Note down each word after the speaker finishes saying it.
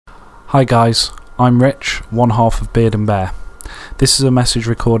Hi guys, I'm Rich, one half of Beard and Bear. This is a message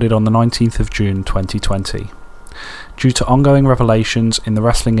recorded on the 19th of June 2020. Due to ongoing revelations in the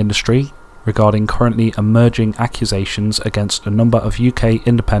wrestling industry regarding currently emerging accusations against a number of UK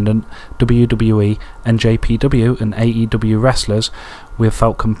independent WWE, NJPW and AEW wrestlers, we have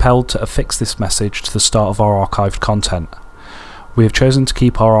felt compelled to affix this message to the start of our archived content. We have chosen to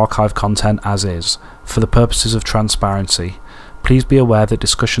keep our archived content as is, for the purposes of transparency. Please be aware that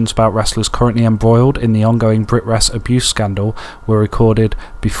discussions about wrestlers currently embroiled in the ongoing BritWres abuse scandal were recorded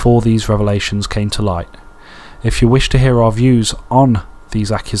before these revelations came to light. If you wish to hear our views on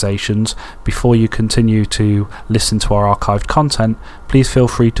these accusations before you continue to listen to our archived content, please feel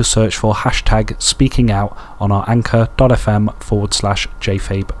free to search for hashtag speaking out on our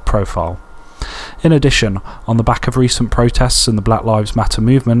anchor.fm/jfabe profile. In addition, on the back of recent protests in the Black Lives Matter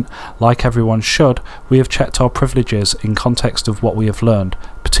movement, like everyone should, we have checked our privileges in context of what we have learned,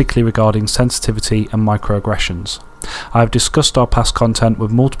 particularly regarding sensitivity and microaggressions. I have discussed our past content with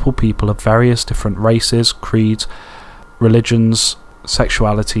multiple people of various different races, creeds, religions,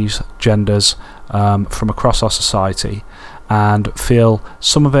 sexualities, genders from across our society, and feel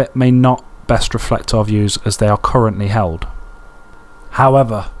some of it may not best reflect our views as they are currently held.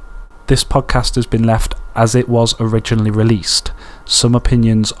 However, this podcast has been left as it was originally released. Some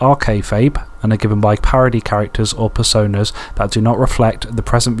opinions are kayfabe and are given by parody characters or personas that do not reflect the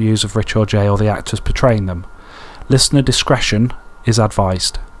present views of Rich or Jay or the actors portraying them. Listener discretion is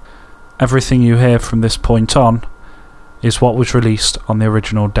advised. Everything you hear from this point on is what was released on the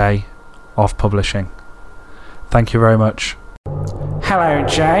original day of publishing. Thank you very much. Hello,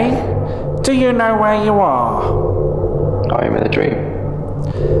 Jay. Do you know where you are? I am in a dream.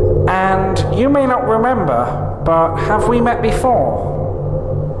 And you may not remember, but have we met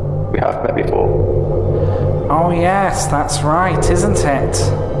before? We have met before. Oh yes, that's right, isn't it?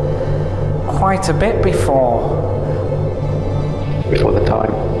 Quite a bit before. Before the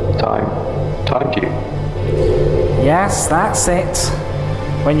time cube. Yes, that's it.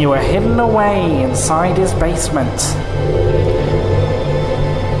 When you were hidden away inside his basement.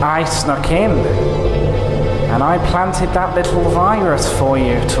 I snuck in. And I planted that little virus for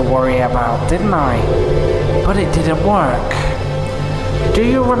you to worry about, didn't I? But it didn't work. Do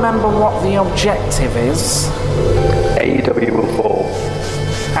you remember what the objective is? AEW will fall.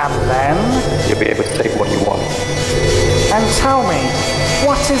 And then? You'll be able to take what you want. And tell me,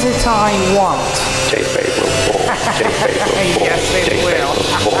 what is it I want? J-Fade will fall. J-Fade will fall. Yes, it J-Fade will.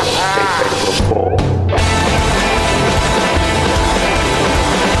 fall. J-Fade will fall.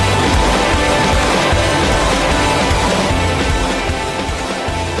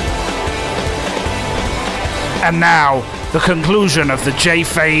 And now, the conclusion of the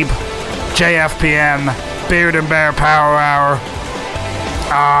JFABE, JFPN, Beard and Bear Power Hour,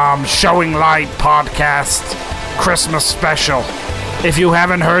 Showing Light podcast, Christmas special. If you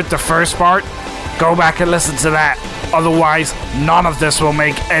haven't heard the first part, go back and listen to that. Otherwise, none of this will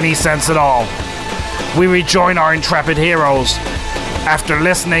make any sense at all. We rejoin our intrepid heroes after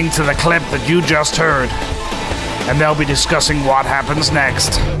listening to the clip that you just heard, and they'll be discussing what happens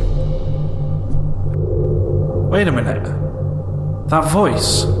next. Wait a minute. That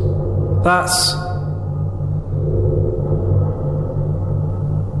voice. That's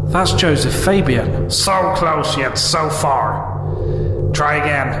Joseph Fabian. So close yet so far. Try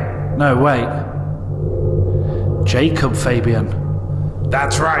again. No, wait. Jacob Fabian.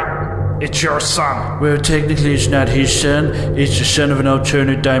 That's right. It's your son. Well, technically it's not his son. It's the son of an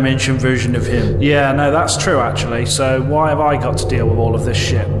alternate dimension version of him. Yeah, no, that's true actually. So why have I got to deal with all of this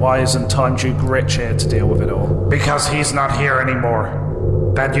shit? Why isn't Time Duke Rich here to deal with it all? Because he's not here anymore.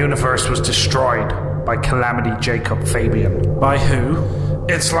 That universe was destroyed by Calamity Jacob Fabian. By who?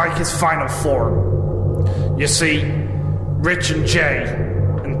 It's like his final form. You see, Rich and Jay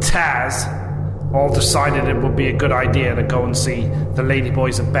and Taz all decided it would be a good idea to go and see the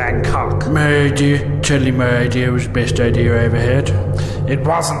Ladyboys of Bangkok. My idea? Totally my idea was the best idea I ever had. It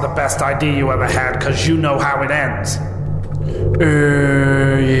wasn't the best idea you ever had, because you know how it ends.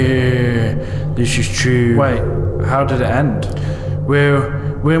 Yeah, this is true. Wait, how did it end? Well,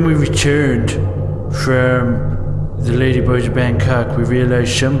 when we returned from the Ladyboys of Bangkok, we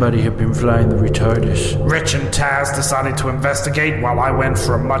realized somebody had been flying the retardus. Rich and Taz decided to investigate while I went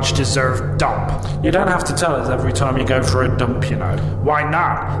for a much-deserved dump. You don't have to tell us every time you go for a dump, you know. Why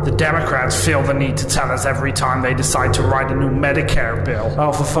not? The Democrats feel the need to tell us every time they decide to write a new Medicare bill.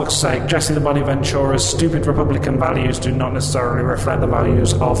 Oh, for fuck's sake, Jesse the Body Ventura's stupid Republican values do not necessarily reflect the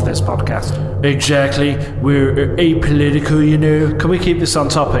values of this podcast. Exactly. We're apolitical, you know. Can we keep this on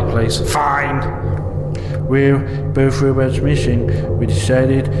topic, please? Fine. Well, both robots missing, we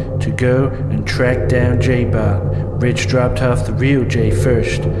decided to go and track down J-Bot. Rich dropped off the real J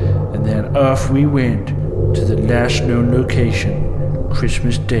first, and then off we went to the last known location,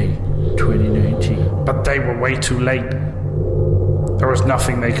 Christmas Day 2019. But they were way too late. There was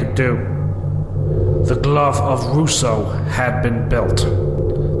nothing they could do. The glove of Russo had been built.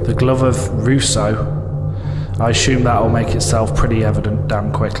 The glove of Russo? I assume that'll make itself pretty evident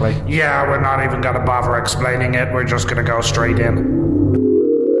damn quickly. Yeah, we're not even gonna bother explaining it. We're just gonna go straight in.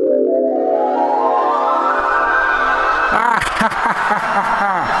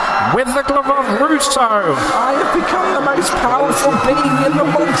 With the glove of Russo, I have become the most powerful being in the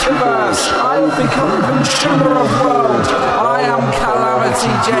multiverse. I have become the consumer of worlds. I am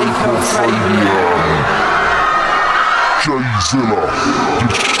Calamity Jacob Fabian. J-Zilla,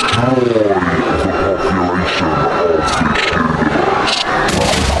 destroy the population of this universe.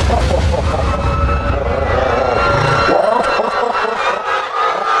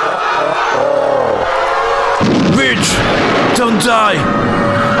 Rich, don't die.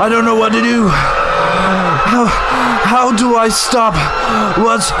 I don't know what to do. How do I stop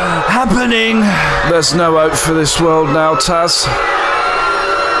what's happening? There's no hope for this world now, Taz.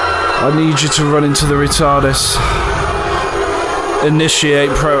 I need you to run into the retardis.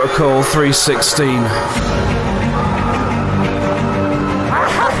 Initiate Protocol 316.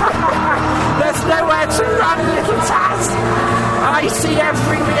 There's nowhere to run, little Taz. I see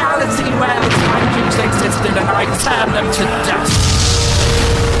every reality where the time cubes existed and I turn them to dust.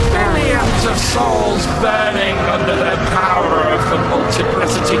 Billions of souls burning under the power of the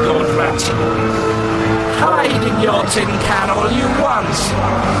multiplicity gauntlet. Hide in your tin can all you want.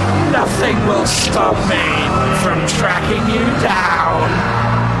 Nothing will stop me from tracking you down.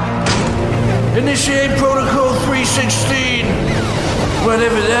 Initiate Protocol 316.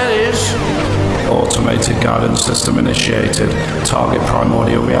 Whatever that is. Automated guidance system initiated. Target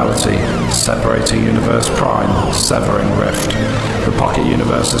primordial reality. Separating universe prime. Severing rift. The pocket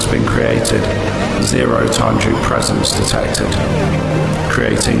universe has been created. Zero time loop presence detected.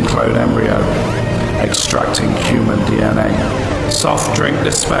 Creating clone embryo. Extracting human DNA. Soft drink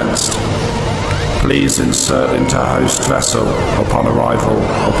dispensed. Please insert into host vessel upon arrival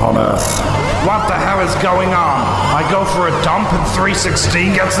upon Earth. What the hell is going on? I go for a dump and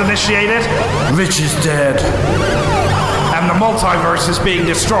 316 gets initiated? Rich is dead. And the multiverse is being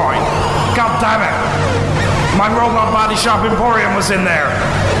destroyed. God damn it! My robot body shop emporium was in there.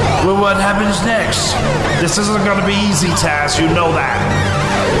 Well, what happens next? This isn't gonna be easy, Taz, you know that.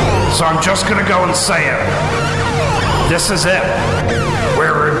 So I'm just gonna go and say it. This is it.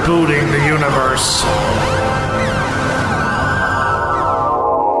 We're rebooting the universe.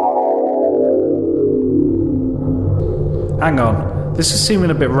 Hang on. This is seeming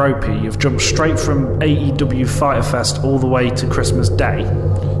a bit ropey. You've jumped straight from AEW Fighter Fest all the way to Christmas Day.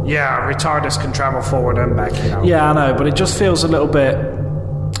 Yeah, retardus can travel forward and back, you know. Yeah, I know, but it just feels a little bit...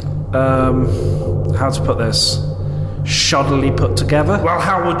 how to put this? Shoddily put together. Well,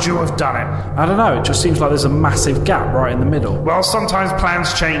 how would you have done it? I don't know, it just seems like there's a massive gap right in the middle. Well, sometimes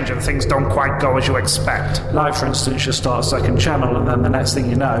plans change and things don't quite go as you expect. Like, for instance, you start a second channel and then the next thing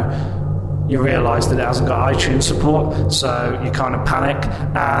you know, you realise that it hasn't got iTunes support, so you kind of panic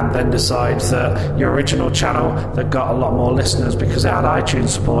and then decide that your original channel that got a lot more listeners because it had iTunes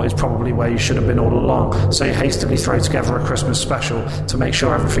support is probably where you should have been all along. So you hastily throw together a Christmas special to make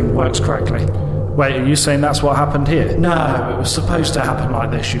sure everything works correctly. Wait, are you saying that's what happened here? No, it was supposed to happen like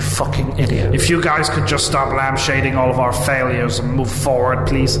this, you fucking idiot. If you guys could just stop lampshading all of our failures and move forward,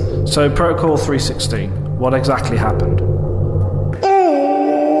 please. So, Protocol 316, what exactly happened?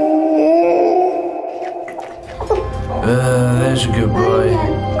 There's a good boy.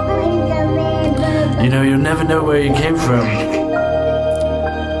 You know, you'll never know where you came from.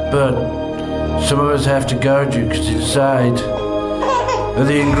 But some of us have to guard you because inside are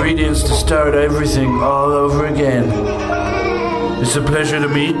the ingredients to start everything all over again. It's a pleasure to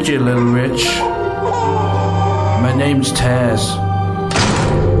meet you, little Rich. My name's Taz.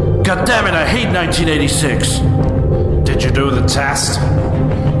 God damn it, I hate 1986. Did you do the test?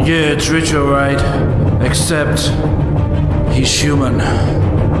 Yeah, it's Rich alright. Except he's human.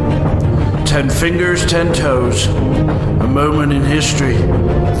 10 fingers, 10 toes. A moment in history.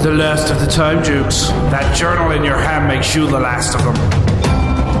 The last of the time jukes. That journal in your hand makes you the last of them.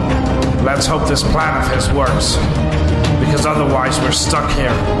 Let's hope this plan of his works. Because otherwise we're stuck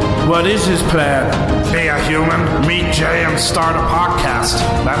here. What is his plan? Be a human, meet Jay, and start a podcast.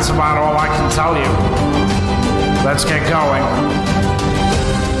 That's about all I can tell you. Let's get going.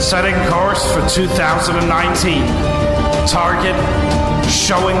 Setting course for 2019. Target,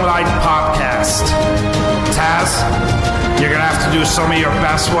 Showing Light Podcast. Taz, you're gonna have to do some of your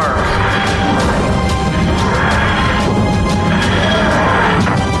best work.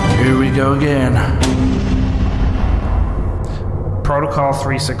 Here we go again. Protocol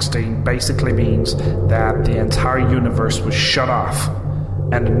 316 basically means that the entire universe was shut off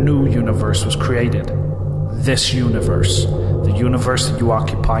and a new universe was created. This universe, the universe that you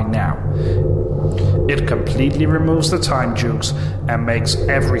occupy now. It completely removes the time jukes and makes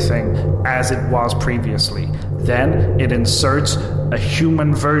everything as it was previously. Then it inserts a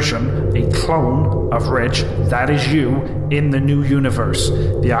human version, a clone of Rich, that is you, in the new universe.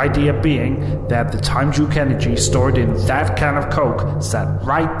 The idea being that the time juke energy stored in that can of Coke sat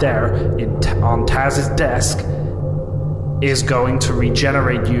right there on Taz's desk is going to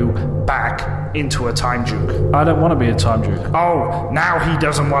regenerate you back into a time juke. I don't want to be a time juke. Oh, now he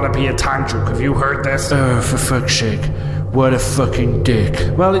doesn't want to be a time juke. Have you heard this? Oh, for fuck's sake. What a fucking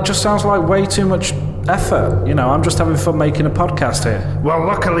dick. Well, it just sounds like way too much effort. You know, I'm just having fun making a podcast here. Well,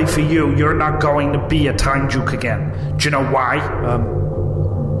 luckily for you, you're not going to be a time juke again. Do you know why?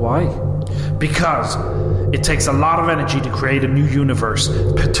 Why? Because it takes a lot of energy to create a new universe,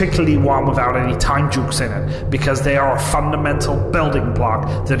 particularly one without any time jukes in it, because they are a fundamental building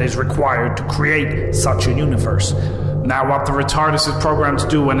block that is required to create such a universe. Now, what the retardus is programmed to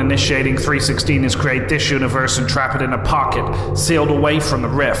do when initiating 316 is create this universe and trap it in a pocket, sealed away from the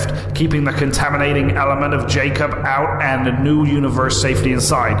rift, keeping the contaminating element of Jacob out and a new universe safely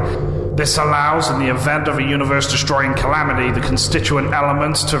inside. This allows, in the event of a universe-destroying calamity, the constituent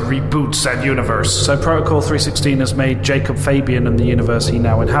elements to reboot said universe. So Protocol 316 has made Jacob Fabian and the universe he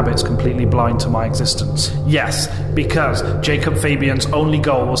now inhabits completely blind to my existence. Yes, because Jacob Fabian's only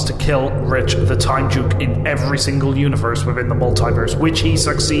goal was to kill Rich the Time Juke in every single universe within the multiverse, which he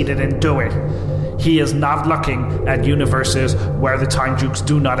succeeded in doing. He is not looking at universes where the time jukes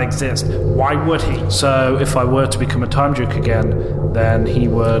do not exist. Why would he? So if I were to become a time juke again, then he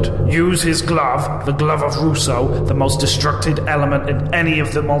would use his glove, the glove of Russo, the most destructive element in any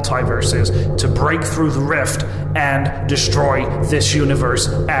of the multiverses, to break through the rift and destroy this universe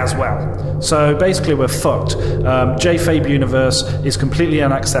as well. So basically we're fucked. J-Fabe universe is completely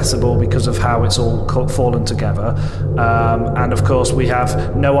inaccessible because of how it's all fallen together. And of course we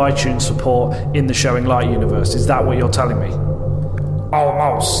have no iTunes support in the Showing Light universe. Is that what you're telling me?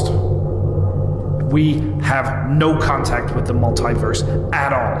 Almost. We have no contact with the multiverse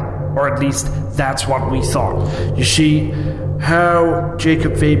at all. Or at least that's what we thought. You see, how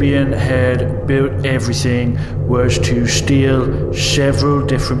Jacob Fabian had built everything was to steal several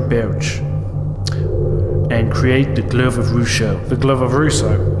different belts and create the Glove of Russo. The Glove of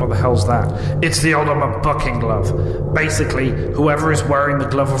Russo? What the hell's that? It's the ultimate bucking glove. Basically, whoever is wearing the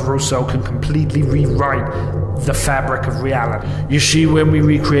Glove of Russo can completely rewrite the fabric of reality. You see, when we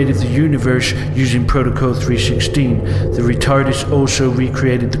recreated the universe using Protocol 316, the retardus also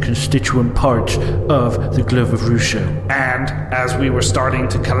recreated the constituent parts of the Glove of Russo. And as we were starting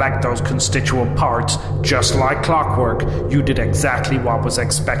to collect those constituent parts, just like clockwork, you did exactly what was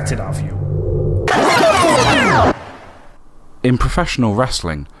expected of you. In professional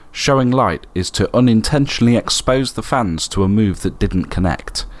wrestling, showing light is to unintentionally expose the fans to a move that didn't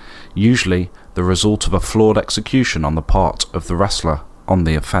connect, usually the result of a flawed execution on the part of the wrestler on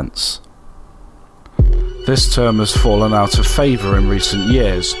the offence. This term has fallen out of favour in recent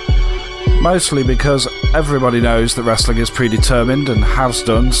years, mostly because everybody knows that wrestling is predetermined and has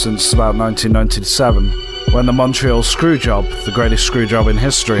done since about 1997, when the Montreal Screwjob, the greatest screwjob in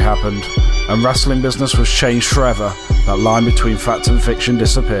history, happened, and wrestling business was changed forever. That line between fact and fiction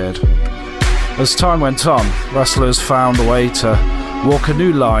disappeared. As time went on, wrestlers found a way to walk a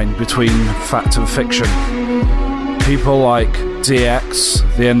new line between fact and fiction. People like DX,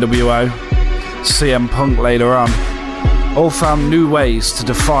 the NWO, CM Punk later on, all found new ways to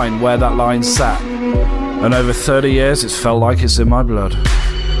define where that line sat. And over 30 years, it's felt like it's in my blood.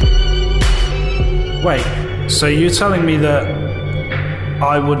 Wait, so you're telling me that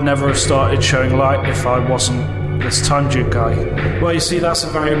I would never have started Showing Light if I wasn't this time juke guy? Well, you see, that's a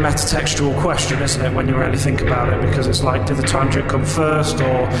very metatextual question, isn't it, when you really think about it? Because it's like, did the time juke come first,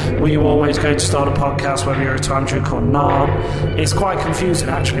 or were you always going to start a podcast whether you're a time juke or not? It's quite confusing,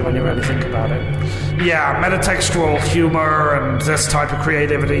 actually, when you really think about it. Yeah, metatextual humor and this type of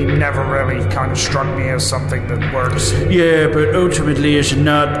creativity never really kind of struck me as something that works. Yeah, but ultimately, is it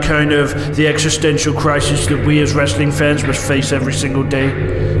not kind of the existential crisis that we as wrestling fans must face every single day?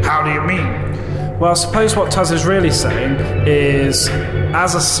 How do you mean? Well, I suppose what Taz is really saying is,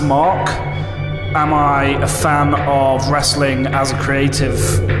 as a smark, am I a fan of wrestling as a creative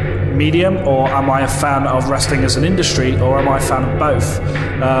medium, or am I a fan of wrestling as an industry, or am I a fan of both?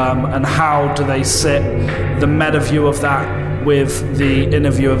 And how do they sit the meta view of that with the inner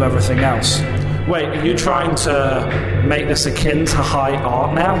view of everything else. Wait, are you trying to make this akin to high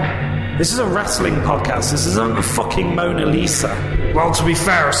art now? This is a wrestling podcast. This isn't a fucking Mona Lisa. Well, to be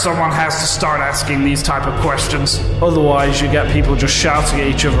fair, someone has to start asking these type of questions. Otherwise, you get people just shouting at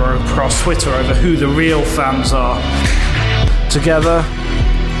each other across Twitter over who the real fans are. Together,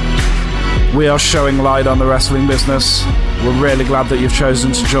 we are showing light on the wrestling business. We're really glad that you've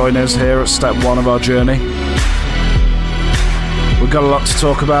chosen to join us here at step 1 of our journey. We've got a lot to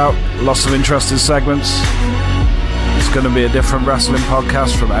talk about, lots of interesting segments. It's going to be a different wrestling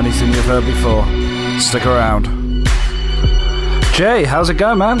podcast from anything you've heard before. Stick around. Jay, how's it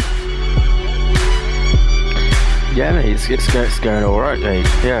going, man? Yeah, mate, it's going all right, mate.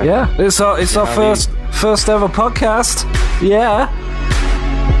 Yeah. Yeah, it's our first ever podcast. Yeah.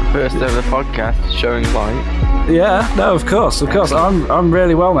 First ever podcast showing light. Yeah, no, of course. I'm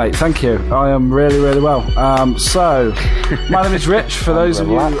really well, mate. Thank you. I am really, really well. So, my name is Rich. For those of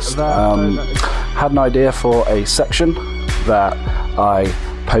you that had an idea for a section that I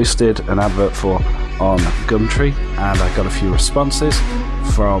posted an advert for on Gumtree, and I got a few responses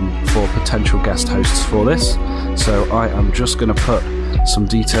for potential guest hosts for this. So I am just going to put some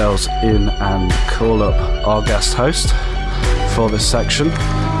details in and call up our guest host for this section,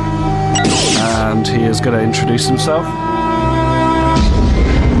 and he is going to introduce himself.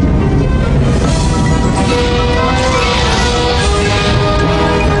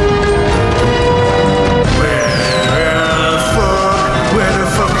 Where the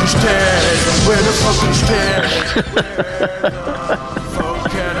fuck is Ted? Where the fuck is Ted? Where on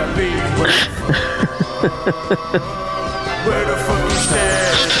earth can I be? Where on earth can I be? Where the fuck is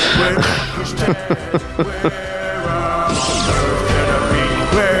Ted?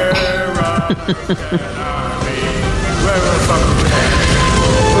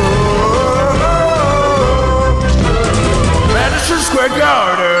 Madison Square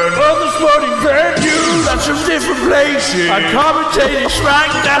Garden, on the sporting venue, lots of different places. I'm commentating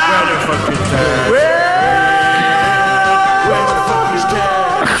SmackDown. Where the fuck is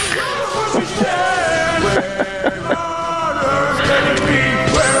Ted?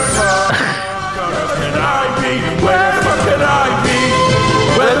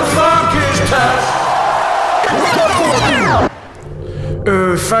 Where the fuck is Ted?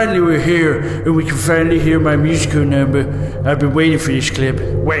 Finally we're here, and we can finally hear my musical number. I've been waiting for this clip.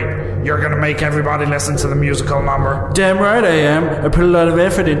 Wait, you're gonna make everybody listen to the musical number? Damn right I am. I put a lot of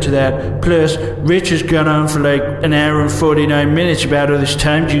effort into that. Plus, Rich has gone on for like an hour and 49 minutes about all this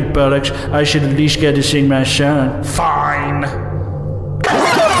time juke bollocks. I should at least get to sing my song. Fine.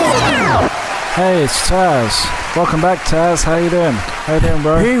 Hey, it's Taz. Welcome back, Taz. How you doing? How you doing,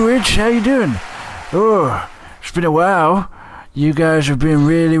 bro? Hey, Rich, how you doing? Oh, it's been a while. You guys have been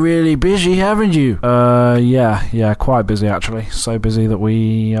really, really busy, haven't you? Yeah, quite busy actually. So busy that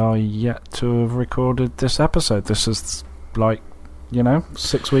we are yet to have recorded this episode. This is like,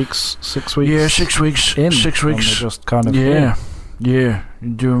 6 weeks. Yeah, 6 weeks. In. 6 weeks. Just kind of. Yeah, you're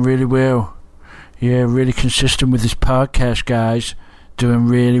doing really well. Yeah, really consistent with this podcast, guys. Doing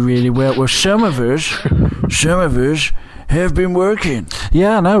really, really well. Well, some of us have been working.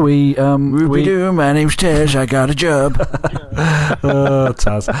 Yeah, no, we do. My name's Taz. I got a job.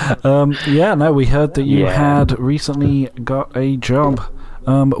 Taz. Yeah, no, we heard that you had recently got a job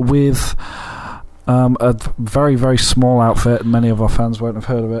with a very, very small outfit. Many of our fans won't have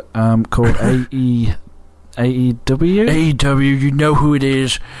heard of it. Called AEW. AEW, you know who it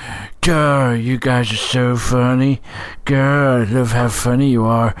is. God, you guys are so funny. God, I love how funny you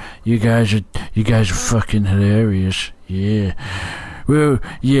are. You guys are fucking hilarious. Yeah. Well,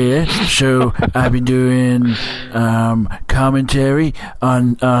 yeah, so I've been doing commentary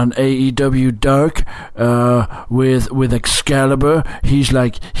on AEW Dark with Excalibur. He's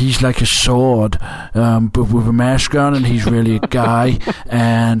like a sword, but with a mask on, and he's really a guy.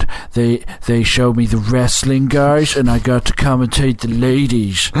 And they showed me the wrestling guys, and I got to commentate the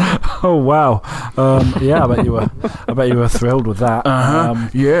ladies. Oh wow! Yeah, I bet you were thrilled with that.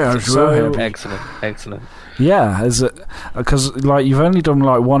 Yeah, I was real happy. Excellent. Yeah, is it because you've only done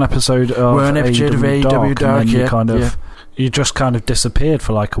one episode of AEW Dark, and then you just kind of disappeared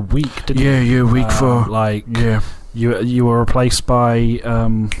for like a week, didn't you? Yeah, a week for you were replaced by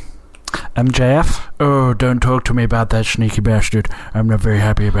MJF. Oh, don't talk to me about that sneaky bastard. I'm not very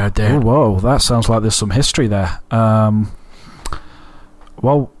happy about that. Oh, whoa, that sounds like there's some history there. Well,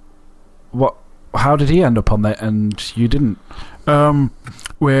 what? How did he end up on that and you didn't?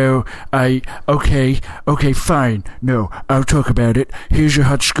 Well, okay, fine. No, I'll talk about it. Here's your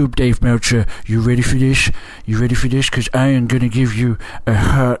hot scoop, Dave Meltzer. You ready for this? Because I am gonna give you a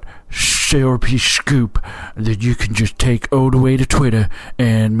hot sour piece scoop that you can just take all the way to Twitter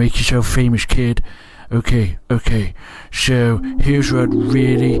and make yourself famous, kid. Okay. So here's what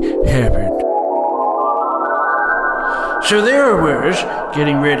really happened. So there I was,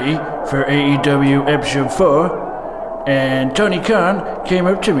 getting ready for AEW episode 4, and Tony Khan came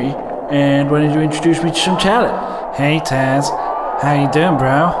up to me and wanted to introduce me to some talent. Hey Taz, how you doing,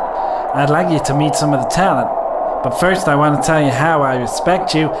 bro? I'd like you to meet some of the talent, but first I want to tell you how I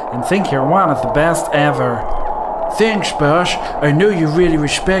respect you and think you're one of the best ever. Thanks, boss. I know you really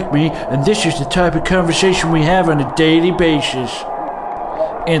respect me, and this is the type of conversation we have on a daily basis.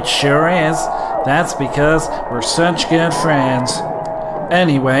 It sure is. That's because we're such good friends.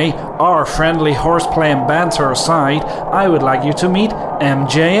 Anyway, our friendly horseplay and banter aside, I would like you to meet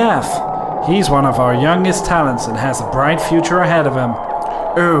MJF. He's one of our youngest talents and has a bright future ahead of him.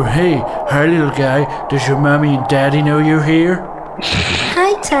 Oh, hey, hi little guy. Does your mommy and daddy know you're here?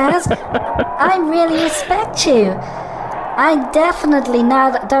 Hi, Taz. I really respect you. I definitely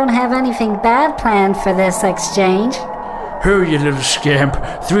don't have anything bad planned for this exchange. Oh, you little scamp,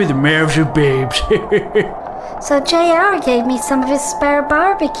 through the mouths of babes. So JR gave me some of his spare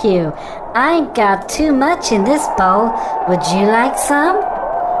barbecue. I ain't got too much in this bowl. Would you like some?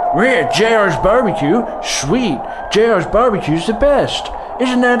 Yeah, JR's barbecue? Sweet. JR's barbecue's the best.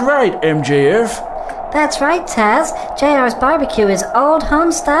 Isn't that right, MJF? That's right, Taz. JR's barbecue is old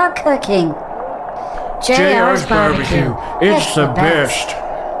home-style cooking. JR's barbecue. It's the best.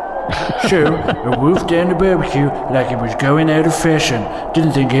 So, I wolfed down the barbecue like it was going out of fashion.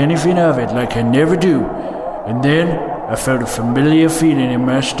 Didn't think anything of it, like I never do. And then, I felt a familiar feeling in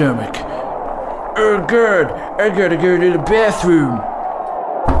my stomach. Oh God, I gotta go to the bathroom.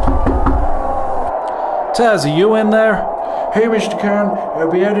 Taz, are you in there? Hey, Mr. Khan,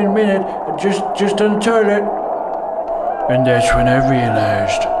 I'll be out in a minute. Just on the toilet. And that's when I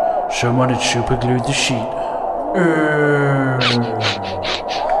realized someone had superglued the sheet.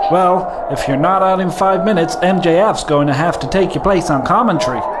 Well, if you're not out in 5 minutes, MJF's going to have to take your place on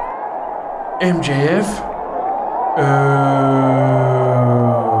commentary. MJF? Oh,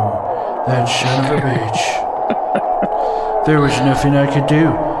 that son of a bitch. There was nothing I could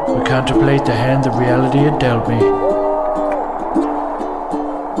do but contemplate the hand that reality had dealt me.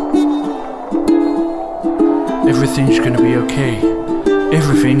 Everything's gonna be okay.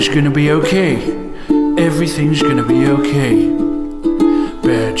 Everything's gonna be okay. Everything's gonna be okay.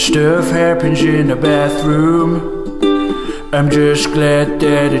 Bad stuff happens in the bathroom. I'm just glad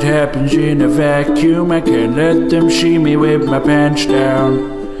that it happens in a vacuum. I can't let them see me with my pants down.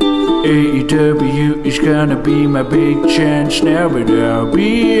 AEW is gonna be my big chance now, but I'll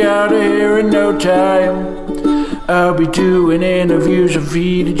be out of here in no time. I'll be doing interviews and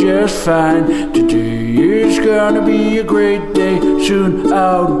feeding just fine. Today is gonna be a great day. Soon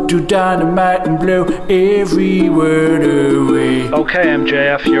I'll do dynamite and blow every word away. Okay,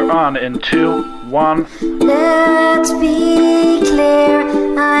 MJF, you're on in 2, 1. Let's be clear,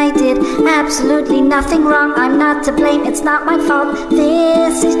 I did absolutely nothing wrong. I'm not to blame, it's not my fault.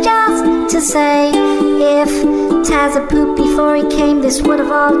 This is just to say, if Taz had pooped before he came, this would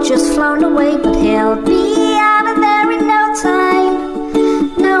have all just flown away. But he'll be out of there in no time.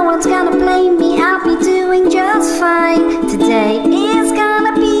 No one's gonna blame me, I'll be doing just fine. Today is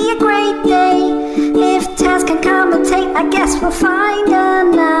gonna be a great day. If Taz can commentate, I guess we'll find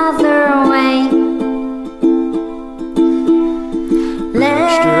another way.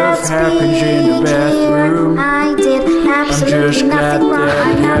 Let's happens in the bathroom. I did absolutely nothing wrong.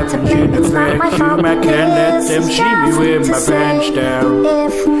 I'm not to blame, it's not my fault. I can't let them see me with my pants down.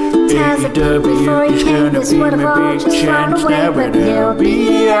 If Taz had pooped before he came, this would have all just flown away. But he'll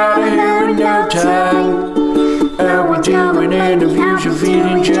be out of here in no time. I'll be doing interviews and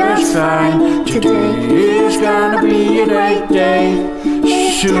feeling just fine. Today is gonna be a great day.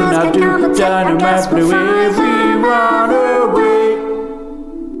 Soon I'll do dynamite, blow everyone away.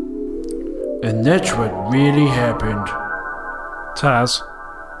 And that's what really happened. Taz,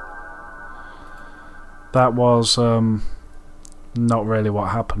 that was not really what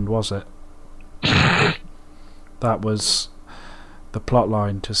happened, was it? That was the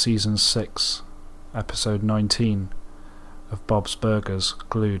plotline to season 6, episode 19 of Bob's Burgers,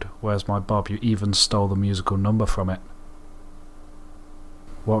 Glued. Where's My Bob? You even stole the musical number from it.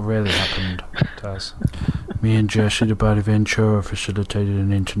 What really happened, Taz? Me and Jesse the Body Ventura facilitated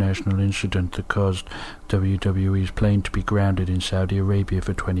an international incident that caused WWE's plane to be grounded in Saudi Arabia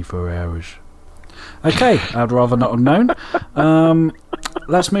for 24 hours. Okay, I'd rather not have known.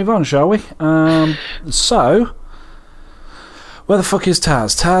 Let's move on, shall we? So, where the fuck is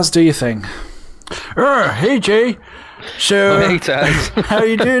Taz? Taz, do your thing. Hey Jay, So, Hey, Taz. how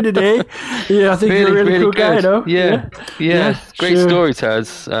you doing today? Yeah, I think you're a really cool guy, no? Yeah. Great so- story,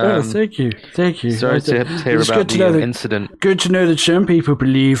 Taz. Thank you. Sorry to hear It's about good to know the that- incident. Good to know that some people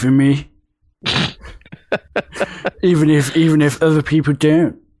believe in me, even if other people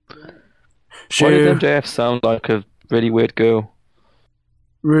don't. So, Why did MJF sound like a really weird girl?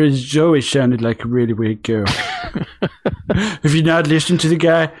 It's always sounded like a really weird girl. If you're not listening to the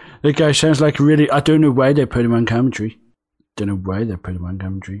guy sounds like a really. I don't know why they put him on commentary.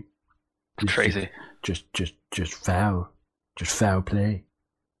 He's Crazy. Just foul play.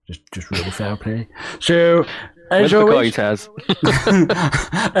 Just really foul play. So, as Where's the guy, always, Taz?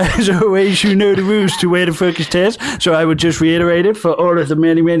 as always, you know the rules to Where the Fuck is Taz, so I would just reiterate it for all of the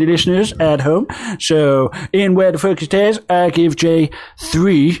many, many listeners at home. So, in Where the Fuck is Taz, I give Jay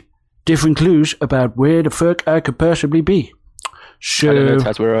 3 different clues about where the fuck I could possibly be. So, I don't know,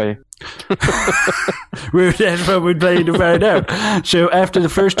 Taz, where are you? well, that's what we're playing to find out. So after the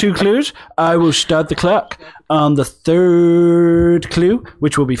first 2 clues, I will start the clock on the 3rd clue,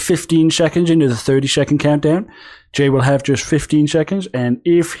 which will be 15 seconds into the 30-second countdown. Jay will have just 15 seconds, and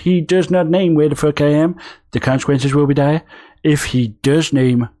if he does not name where the fuck I am, the consequences will be dire. If he does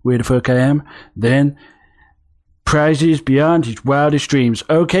name where the fuck I am, then prizes beyond his wildest dreams.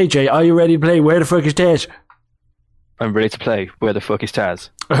 Okay, Jay, are you ready to play Where the Fuck is Taz? I'm ready to play Where the Fuck is Taz?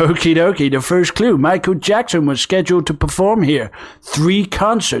 Okie dokie, the first clue. Michael Jackson was scheduled to perform here. 3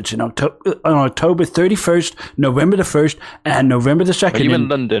 concerts on October 31st, November the 1st, and November the 2nd. Are you in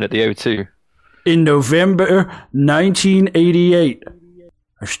London at the O2? In November 1988.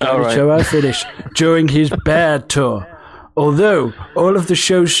 I started All right. so I finished. During his Bad tour. Although all of the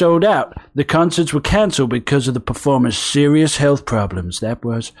shows sold out, the concerts were cancelled because of the performer's serious health problems. That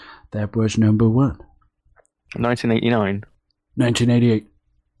was number 1. 1989. 1988.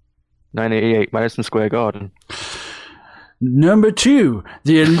 1988, Madison Square Garden. Number 2,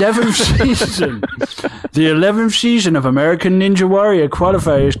 the 11th season. The 11th season of American Ninja Warrior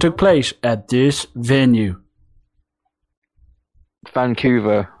qualifiers took place at this venue.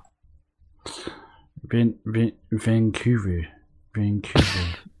 Vancouver. Vancouver.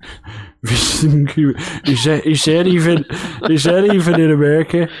 Is that even in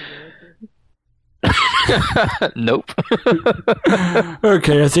America? Nope.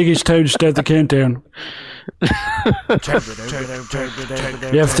 Okay, I think it's time to start the countdown.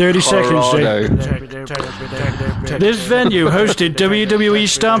 You have 30 seconds, Jay. This venue hosted WWE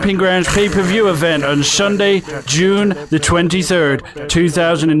Stomping Grounds pay-per-view event on Sunday, June the 23rd,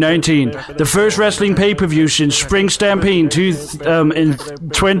 2019. The first wrestling pay-per-view since Spring Stampede in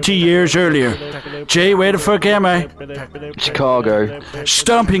 20 years earlier. Jay, where the fuck am I? Chicago.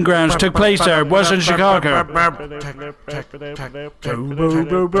 Stomping Grounds took place there. It was in Chicago. I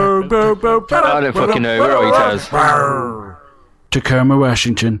don't fucking know. Where are you, Taz? Tacoma,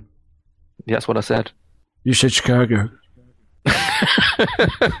 Washington. Yeah, that's what I said. You said Chicago.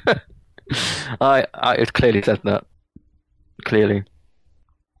 It clearly said that. Clearly.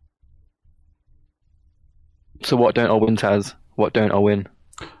 So what don't I win, Taz? What don't I win?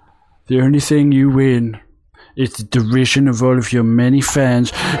 The only thing you win is the derision of all of your many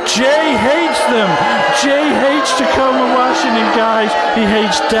fans. Jay hates them! Jay hates Tacoma, Washington, guys. He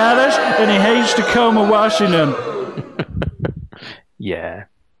hates Dallas and he hates Tacoma, Washington. Yeah.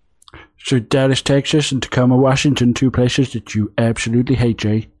 So Dallas, Texas and Tacoma, Washington, 2 places that you absolutely hate,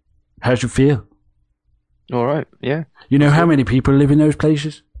 Jay. How's it feel? All right. Yeah. You know how many people live in those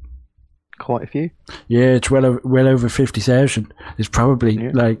places? Quite a few. Yeah, it's well over 50,000. There's probably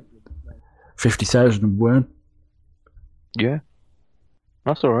like 50,001. Yeah.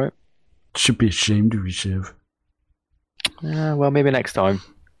 That's all right. Should be ashamed of yourself. Well, maybe next time.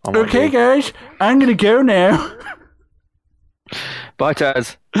 Okay, guys, I'm gonna go now. Bye,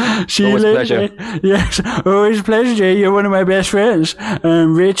 Taz. See Always you a later. pleasure. Yes, always a pleasure, Jay. You're one of my best friends.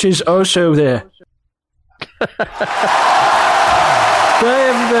 Rich is also there. Bye,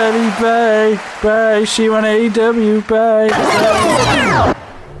 everybody. Bye. Bye. See you on AEW. Bye. Bye.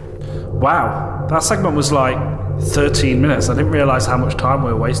 Wow, that segment was like 13 minutes. I didn't realise how much time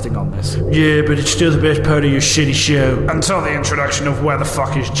we were wasting on this. Yeah, but it's still the best part of your shitty show. Until the introduction of Where the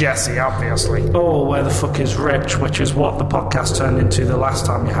Fuck is Jesse, obviously. Or Where the Fuck is Rich, which is what the podcast turned into the last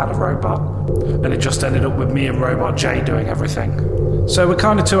time you had a robot. And it just ended up with me and Robot J doing everything. So we're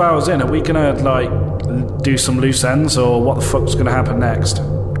kind of 2 hours in. Are we going to, like, do some loose ends, or what the fuck's going to happen next?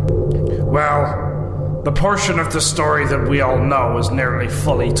 Well, the portion of the story that we all know is nearly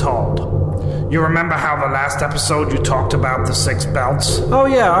fully told. You remember how the last episode you talked about the 6 belts? Oh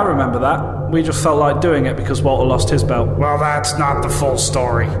yeah, I remember that. We just felt like doing it because Walter lost his belt. Well, that's not the full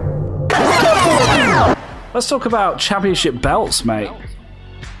story. Let's talk about championship belts, mate.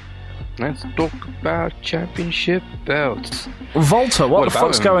 Let's talk about championship belts. Volta, what the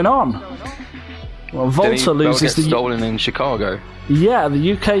fuck's going on? Well, Volta loses the stolen in Chicago. Yeah,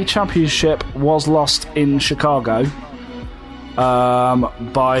 the UK Championship was lost in Chicago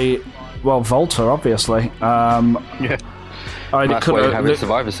by Volta, obviously. Yeah. That's why you have a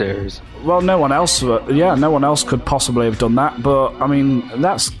Survivor Series. Well, no one else. No one else could possibly have done that. But I mean,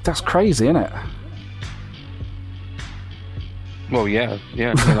 that's crazy, isn't it? Well, yeah.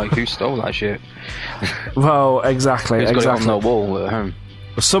 Like, who stole that shit? Well, exactly. Who's got it on the wall at home?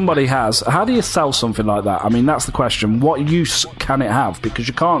 Somebody has. How do you sell something like that? I mean, that's the question. What use can it have? Because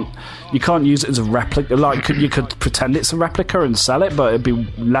you can't use it as a replica. Like, you could pretend it's a replica and sell it, but it'd be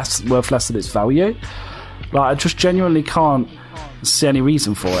worth less than its value. Like, I just genuinely can't see any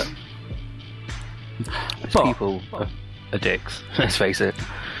reason for it. People are dicks. Let's face it.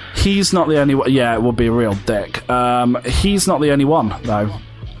 He's not the only one. Yeah, it would be a real dick. He's not the only one, though. Are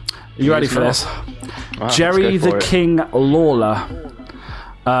you ready for this? Wow, Jerry the King Lawler.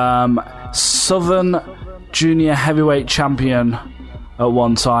 Southern Junior Heavyweight Champion at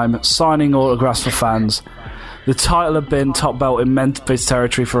one time, signing autographs for fans. The title had been top belt in Memphis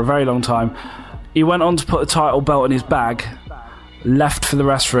territory for a very long time. He went on to put the title belt in his bag, left for the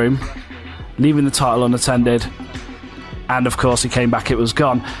restroom, leaving the title unattended, and of course he came back, it was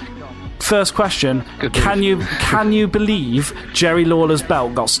gone. First question, can you believe Jerry Lawler's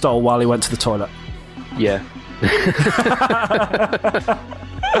belt got stolen while he went to the toilet? Yeah.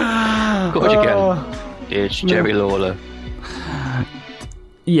 Of course you can. It's Jerry Lawler.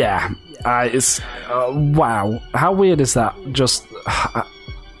 Yeah. It's wow. How weird is that? Just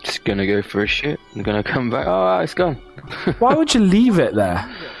gonna go for a shit. I'm gonna come back. Oh, it's gone. Why would you leave it there?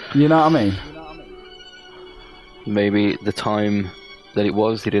 You know what I mean? Maybe the time that it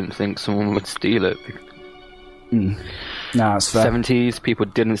was, he didn't think someone would steal it. No, it's fair. 70s, people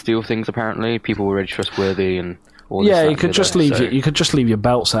didn't steal things. Apparently, people were really trustworthy and. Yeah, you could just leave you could just leave your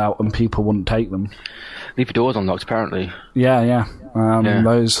belts out and people wouldn't take them. Leave your doors unlocked, apparently. Yeah.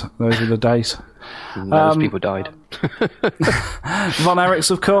 Those are the days. Those people died. Von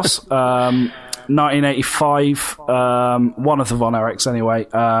Erichs, of course. 1985. One of the Von Erichs, anyway.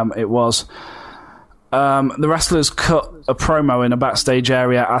 It was. The wrestlers cut a promo in a backstage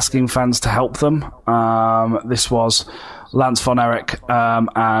area asking fans to help them. This was Lance Von Erich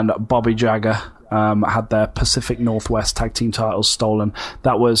and Bobby Jagger. Had their Pacific Northwest tag team titles stolen.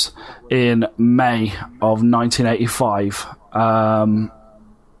 That was in May of 1985.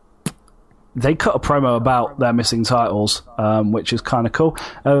 They cut a promo about their missing titles, which is kind of cool.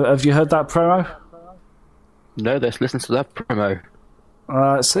 Have you heard that promo? No, let's listen to that promo.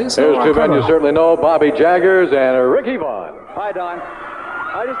 Here's two men you certainly know, Bobby Jaggers and Ricky Vaughn. Hi, Don.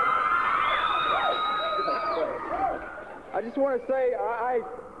 I just want to say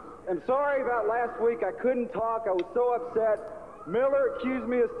I'm sorry about last week. I couldn't talk. I was so upset. Miller accused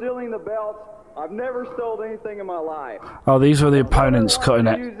me of stealing the belts. I've never stole anything in my life. Oh, these were the opponents cutting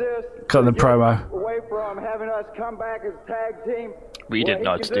the promo. Away from having us come back as a tag team. We did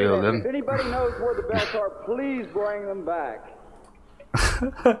not steal them. If anybody knows where the belts are, please bring them back.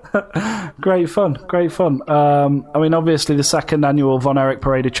 Great fun. I mean, obviously the second annual Von Erich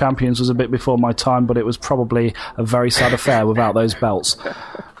Parade of Champions was a bit before my time, but it was probably a very sad affair without those belts.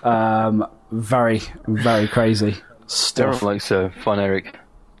 Very, very crazy stuff. Everyone likes Von Erich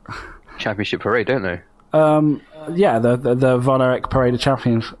Championship Parade, don't they? Yeah, the Von Erich Parade of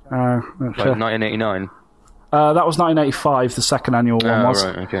Champions. Like 1989. That was 1985. The second annual one was.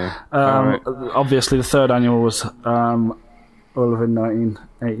 Right, okay. Right. Obviously, the third annual was all of in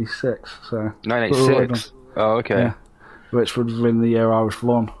 1986. So 1986. Oh, okay. Yeah, which would have been the year I was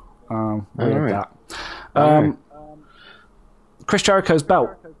born. We had that. Chris Jericho's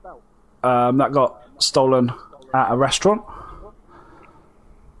belt that got stolen at a restaurant.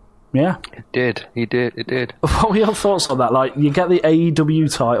 Yeah, it did. It did. What were your thoughts on that? Like, you get the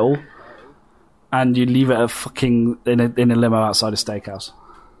AEW title, and you leave it in a limo outside a steakhouse.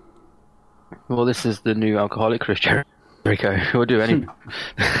 Well, this is the new alcoholic Chris Jericho. We'll do anything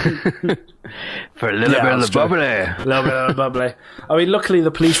for a little bit of the bubbly. A little bit of the bubbly. I mean, luckily the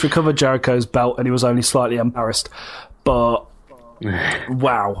police recovered Jericho's belt, and he was only slightly embarrassed. But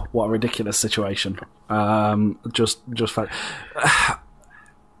wow, what a ridiculous situation! Just fact.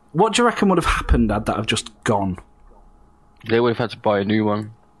 What do you reckon would have happened had that have just gone? They would have had to buy a new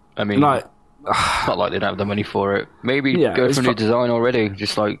one. I mean, it's not like they don't have the money for it. Maybe go for a new design already.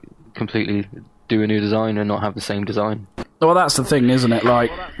 Just like completely do a new design and not have the same design. Well, that's the thing, isn't it? Like,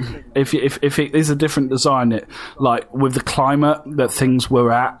 if it is a different design, like with the climate that things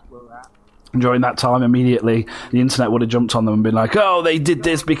were at during that time, immediately the internet would have jumped on them and been like, oh, they did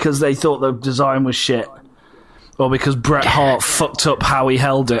this because they thought the design was shit. Or because Bret Hart fucked up how he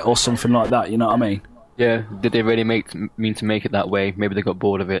held it or something like that, you know what I mean? Yeah, did they really mean to make it that way? Maybe they got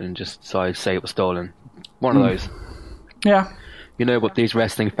bored of it and just decided to say it was stolen. One of those. Yeah. You know what these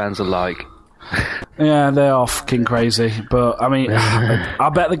wrestling fans are like. Yeah, they are fucking crazy. But, I mean, I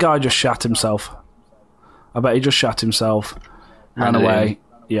bet the guy just shat himself. I bet he just shat himself, ran away.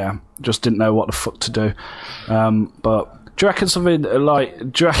 Yeah, just didn't know what the fuck to do. But... do you reckon something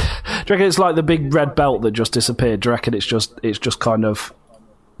like? Do you reckon it's like the big red belt that just disappeared? Do you reckon it's just kind of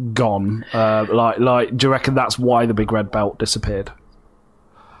gone? Like, do you reckon that's why the big red belt disappeared?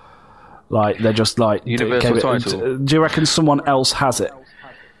 Like they're just like Universal title. Do you reckon someone else has it?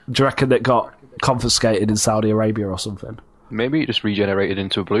 Do you reckon it got confiscated in Saudi Arabia or something? Maybe it just regenerated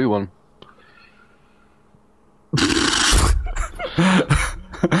into a blue one.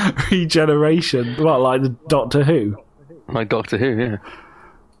 Regeneration? What, like the Doctor Who? Like Doctor Who, yeah.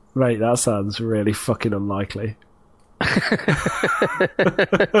 Mate, that sounds really fucking unlikely.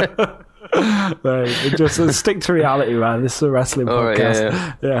 Mate, just stick to reality, man. This is a wrestling podcast.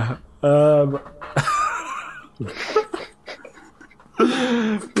 Right, yeah.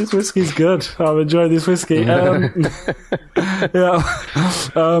 This whiskey's good. I'm enjoying this whiskey. Bruno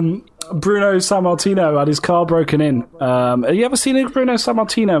Sammartino had his car broken in. Have you ever seen a Bruno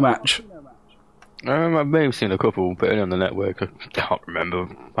Sammartino match? I may have seen a couple, but only on the network. I can't remember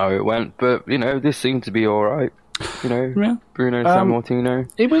how it went, but this seemed to be all right. Bruno Sammartino.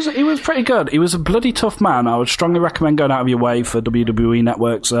 He was pretty good. He was a bloody tough man. I would strongly recommend going out of your way for WWE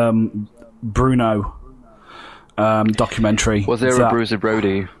Network's Bruno documentary. Was there a Bruiser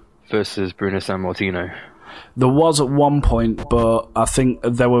Brody versus Bruno Sammartino? There was at one point, but I think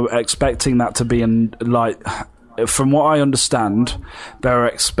they were expecting that to be from what I understand,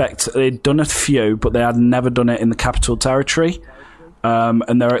 they'd done a few, but they had never done it in the Capital Territory,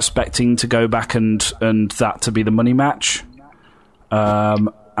 and they're expecting to go back and that to be the money match,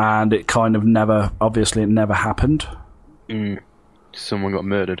 and it kind of never happened. Someone got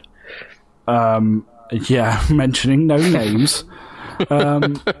murdered. Yeah, mentioning no names,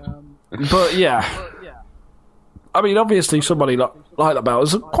 but yeah. I mean, obviously, somebody like that belt. It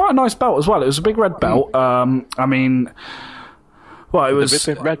was quite a nice belt as well. It was a big red belt. It was...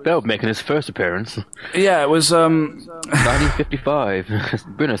 The red belt making his first appearance. Yeah, it was... 1955.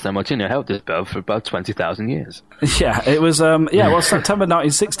 Bruno Sammartino held this belt for about 20,000 years. Yeah, it was... September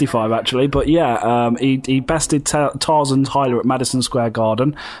 1965, actually. But yeah, he bested Tarzan Tyler at Madison Square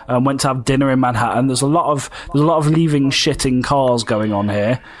Garden and went to have dinner in Manhattan. There's a lot of leaving shit in cars going on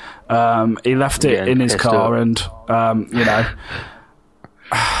here. He left it in his car, and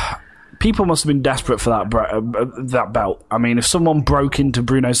people must have been desperate for that belt. I mean, if someone broke into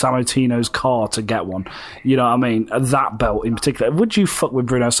Bruno Sammartino's car to get one, you know what I mean? That belt in particular, would you fuck with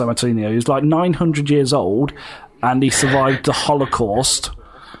Bruno Sammartino? He's like 900 years old, and he survived the Holocaust.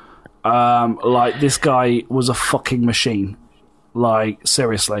 This guy was a fucking machine. Like,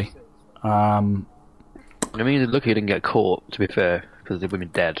 seriously. I mean, he's lucky he didn't get caught, to be fair, because they would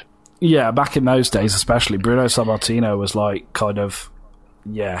have been dead. Yeah, back in those days especially, Bruno Sammartino was like, kind of,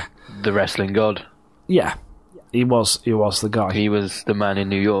 yeah. The wrestling god. Yeah, he was the guy. He was the man in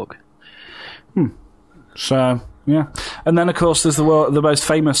New York. So, yeah. And then, of course, there's the most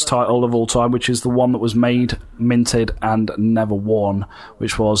famous title of all time, which is the one that was made, minted, and never worn,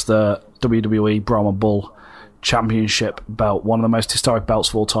 which was the WWE Brahma Bull Championship belt. One of the most historic belts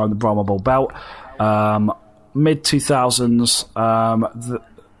of all time, the Brahma Bull belt. Mid-2000s,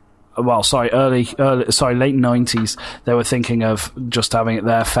 late 90s, they were thinking of just having it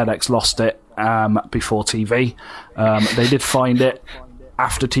there. FedEx lost it before TV. They did find it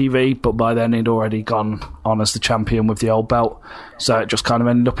after TV, but by then he'd already gone on as the champion with the old belt, so it just kind of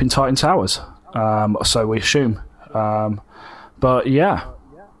ended up in Titan Towers, so we assume. But yeah,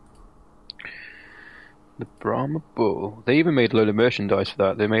 the Brahma Bull. They even made a load of merchandise for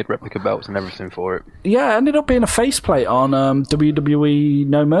that. They made replica belts and everything for it. Yeah, it ended up being a faceplate on WWE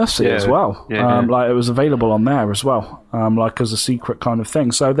No Mercy as well. Yeah. It was available on there as well, as a secret kind of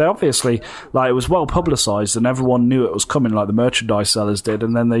thing. So they obviously, it was well publicised and everyone knew it was coming, like the merchandise sellers did,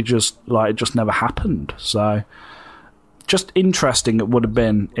 and then they just, it just never happened. So, just interesting it would have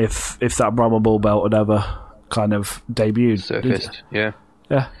been if that Brahma Bull belt had ever kind of debuted. Surfaced, yeah.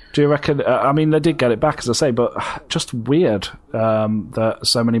 Yeah. Do you reckon... they did get it back, as I say, but just weird that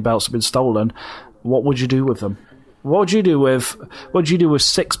so many belts have been stolen. What would you do with them? What would you do with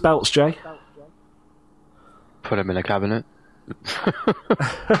 6 belts, Jay? Put them in a cabinet.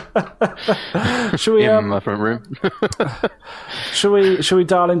 Should we... in my front room. Shall we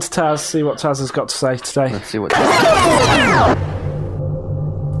dial into Taz, see what Taz has got to say today? Let's see what.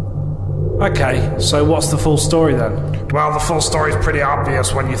 Okay, so what's the full story then? Well, the full story's pretty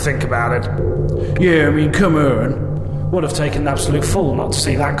obvious when you think about it. Yeah, I mean, come on. Would have taken an absolute fool not to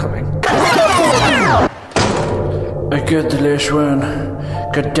see that coming. I got the last one.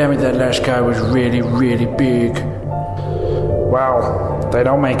 God damn it, that last guy was really, really big. Well, they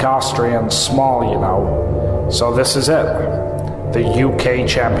don't make Austrians small, you know. So this is it. The UK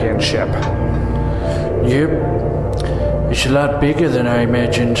Championship. Yep. It's a lot bigger than I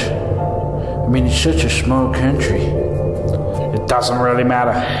imagined. I mean, it's such a small country. It doesn't really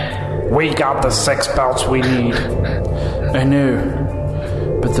matter. We got the 6 belts we need. I know.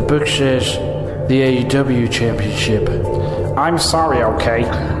 But the book says the AEW Championship. I'm sorry, okay?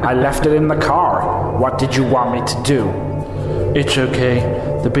 I left it in the car. What did you want me to do? It's okay.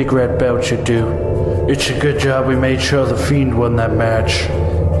 The big red belt should do. It's a good job we made sure the Fiend won that match.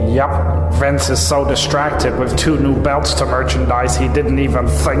 Yep. Vince is so distracted with 2 new belts to merchandise he didn't even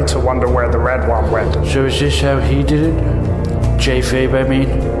think to wonder where the red one went. So is this how he did it? J-Fabe, I mean?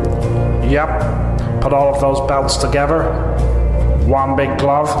 Yep. Put all of those belts together. One big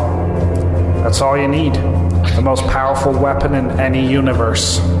glove. That's all you need. The most powerful weapon in any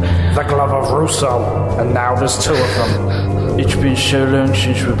universe. The glove of Russo. And now there's 2 of them. It's been so long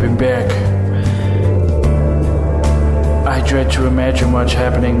since we've been back. I dread to imagine what's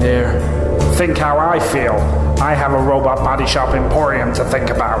happening there. Think how I feel. I have a robot body shop emporium to think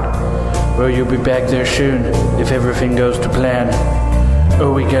about. Well, you'll be back there soon, if everything goes to plan.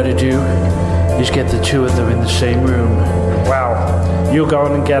 All we gotta do is get the 2 of them in the same room. Well, you go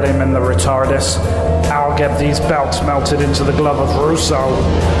and get him in the retardus. I'll get these belts melted into the glove of Russo.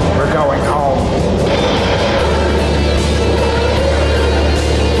 We're going home.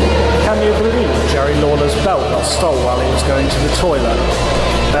 Can you believe Jerry Lawler's belt got stolen while he was going to the toilet?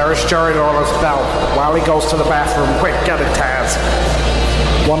 There is Jerry Lawler's belt. While he goes to the bathroom, quick, get it, Taz.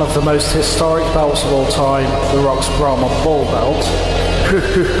 One of the most historic belts of all time, the Rock's Brahma Bull belt.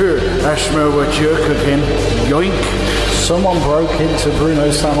 I smell what you're cooking. Yoink. Someone broke into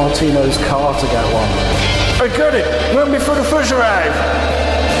Bruno Sammartino's car to get one. I got it! Run before the first arrive!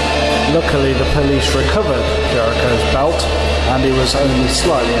 Luckily, the police recovered Jericho's belt, and he was only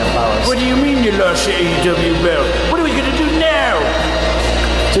slightly embarrassed. What do you mean you lost your AEW belt? What are we going to do now?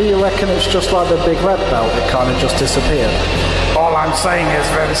 Do you reckon it's just like the big red belt? It kind of just disappeared? All I'm saying is,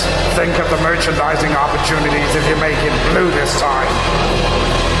 Vince, think of the merchandising opportunities if you make it blue this time.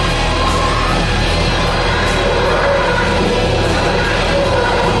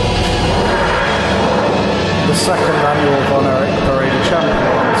 The second annual Von Erich Parade of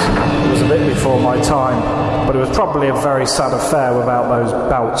Champions was a bit before my time, but it was probably a very sad affair without those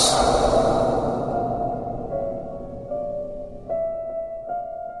belts.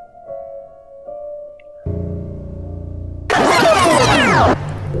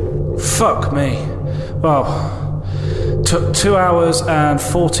 Fuck me. Well, took 2 hours and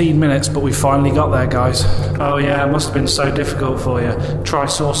 14 minutes, but we finally got there, guys. Oh yeah, it must have been so difficult for you. Try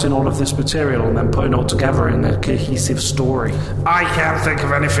sourcing all of this material and then putting it all together in a cohesive story. I can't think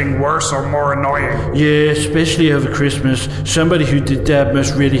of anything worse or more annoying. Yeah, especially over Christmas. Somebody who did that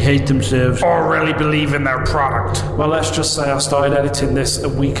must really hate themselves. Or really believe in their product. Well, let's just say I started editing this a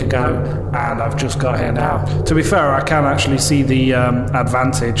week ago, and I've just got here now. To be fair, I can actually see the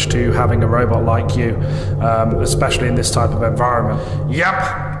advantage to having a robot like you, especially in this type of environment.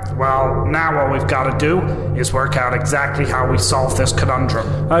 Yep. Well, now what we've got to do is work out exactly how we solve this conundrum.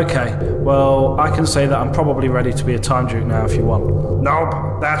 Okay, well, I can say that I'm probably ready to be a time juke now if you want.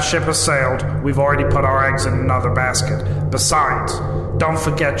 Nope, that ship has sailed. We've already put our eggs in another basket. Besides, don't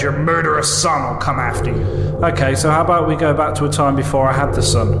forget your murderous son will come after you. Okay, so how about we go back to a time before I had the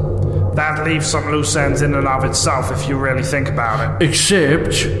son? That leaves some loose ends in and of itself if you really think about it.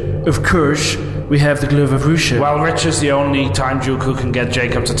 Except, of course, we have the glove of Russia. Well, Rich is the only time juke who can get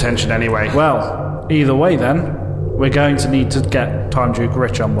Jacob's attention anyway. Well, either way then, we're going to need to get Time Duke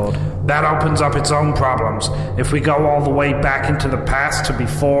Rich on board. That opens up its own problems. If we go all the way back into the past to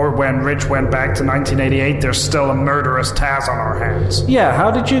before when Rich went back to 1988, there's still a murderous Taz on our hands. Yeah,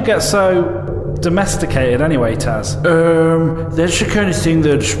 how did you get so domesticated anyway, Taz? That's the kind of thing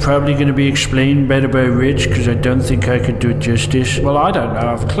that's probably going to be explained better by Rich, because I don't think I could do it justice. Well, I don't know,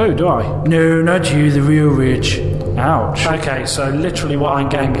 I have a clue, do I? No, not you, the real Rich. Ouch. Okay, so literally what I'm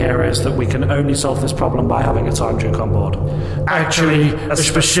getting here is that we can only solve this problem by having a Time Duke on board. Actually, a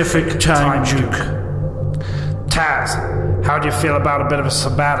specific Time Duke. Taz, how do you feel about a bit of a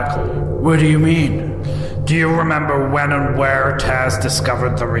sabbatical? What do you mean? Do you remember when and where Taz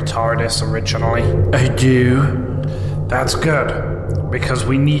discovered the retardus originally? I do. That's good, because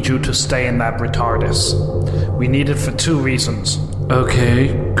we need you to stay in that retardus. We need it for 2 reasons.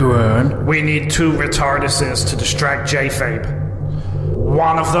 Okay, go on. We need 2 retarduses to distract J-Fabe.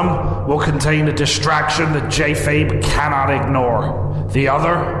 One of them will contain a distraction that J-Fabe cannot ignore. The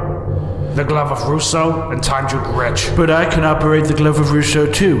other, the Glove of Russo and Time Duke Rich. But I can operate the Glove of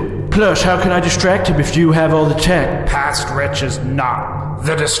Russo too. Plus, how can I distract him if you have all the tech? Past Rich is not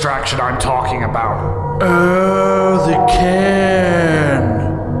the distraction I'm talking about. Oh, the can.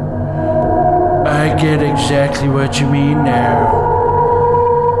 I get exactly what you mean now.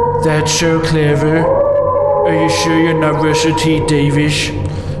 That's so clever. Are you sure you're not Russell T. Davies?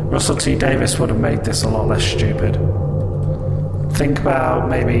 Russell T. Davies would have made this a lot less stupid. Think about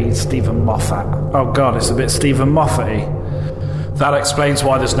maybe Stephen Moffat. Oh god, it's a bit Stephen Moffat-y. That explains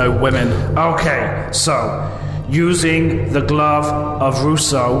why there's no women. Okay, so, using the Glove of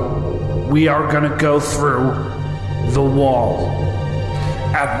Russo, we are gonna go through the wall.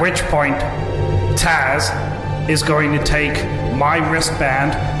 At which point, Taz is going to take my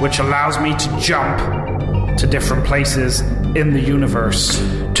wristband, which allows me to jump to different places in the universe.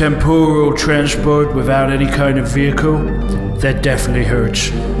 Temporal transport without any kind of vehicle? That definitely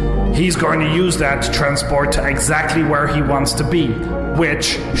hurts. He's going to use that to transport to exactly where he wants to be,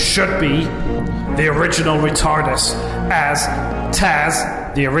 which should be the original retardus, as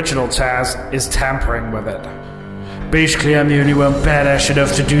Taz, the original Taz, is tampering with it. Basically, I'm the only one badass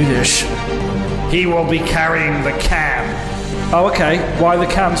enough to do this. He will be carrying the can. Oh, okay. Why the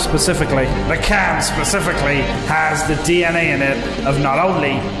can specifically? The can specifically has the DNA in it of not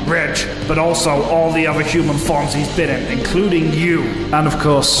only Rich, but also all the other human forms he's been in, including you. And of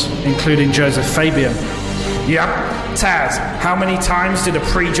course, including Joseph Fabian. Yep. Taz, how many times did a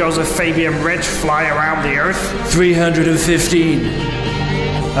pre-Joseph Fabian Rich fly around the Earth? 315.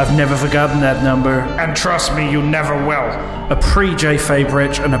 I've never forgotten that number. And trust me, you never will. A pre-J-Fabe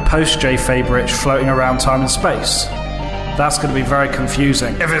Rich and a post-J-Fabe Rich floating around time and space. That's going to be very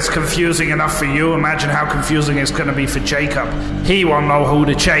confusing. If it's confusing enough for you, imagine how confusing it's going to be for Jacob. He won't know who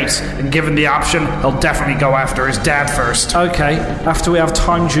to chase, and given the option, he'll definitely go after his dad first. Okay, after we have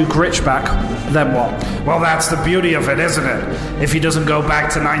Time Duke Rich back, then what? Well, that's the beauty of it, isn't it? If he doesn't go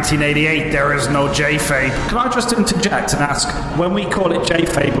back to 1988, there is no J-Fabe. Can I just interject and ask, when we call it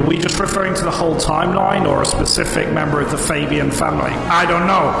J-Fabe, are we just referring to the whole timeline or a specific member of the Fabian family? I don't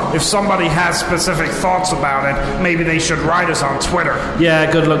know. If somebody has specific thoughts about it, maybe they should write us on Twitter. Yeah,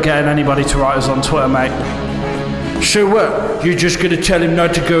 good luck getting anybody to write us on Twitter, mate. So what? You're just gonna tell him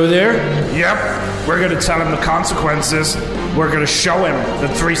not to go there? Yep. We're gonna tell him the consequences. We're gonna show him that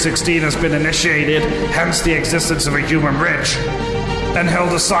 316 has been initiated, hence the existence of a human Rich. And he'll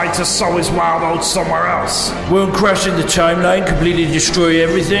decide to sow his wild oats somewhere else. Won't crossing the timeline completely destroy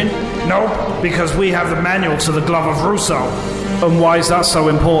everything? Nope, because we have the manual to the Glove of Russo. And why is that so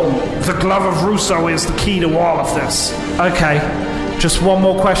important? The Glove of Russo is the key to all of this. Okay, just one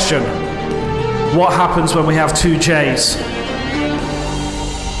more question. What happens when we have 2 J's?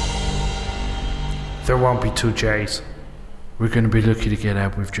 There won't be 2 J's. We're going to be lucky to get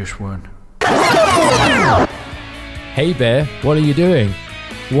out with just one. Hey Bear, what are you doing?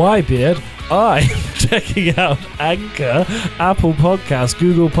 Why, Beard? I'm checking out Anchor, Apple Podcasts,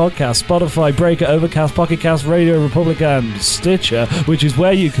 Google Podcasts, Spotify, Breaker, Overcast, Pocket Cast, Radio Republic, and Stitcher, which is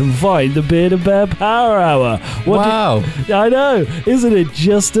where you can find the Beard and Bear Power Hour. Wow. I know. Isn't it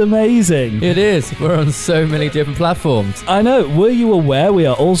just amazing? It is. We're on so many different platforms. I know. Were you aware we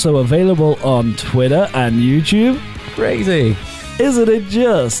are also available on Twitter and YouTube? Crazy. Isn't it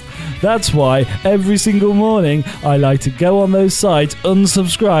just? That's why every single morning I like to go on those sites,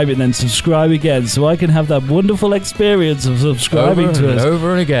 unsubscribe, and then subscribe again, so I can have that wonderful experience of subscribing to us.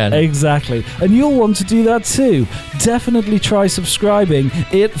 Over and again. Exactly. And you'll want to do that too. Definitely try subscribing.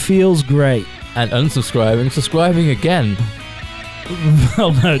 It feels great. And unsubscribing, subscribing again.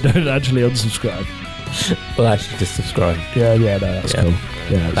 Well, no, don't actually unsubscribe. Well, actually, just subscribe. Yeah, no, that's cool.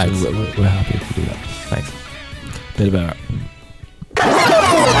 Yeah, thanks. So we're happy to do that. Thanks. Bit about it.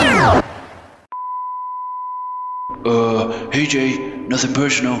 Hey Jay, nothing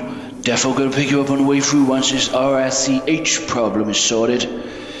personal. Defo gonna pick you up on the way through once this RSCH problem is sorted.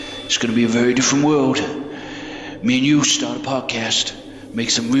 It's gonna be a very different world. Me and you start a podcast, make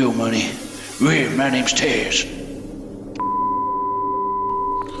some real money. My name's Taz.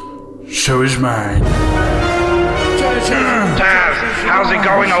 So is mine. Taz, how's it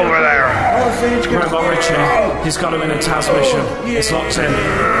going over there? Robot Richie, he's got him in a Taz mission. It's locked in.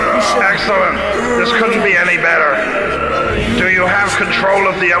 Excellent. This couldn't be any better. Do you have control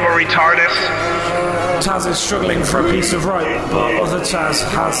of the other retardus? Taz is struggling for a piece of rope, but other Taz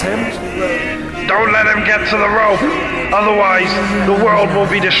has him. Don't let him get to the rope, otherwise the world will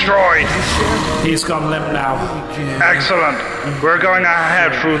be destroyed. He's gone limp now. Excellent. We're going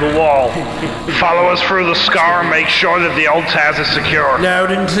ahead through the wall. Follow us through the scar and make sure that the old Taz is secure.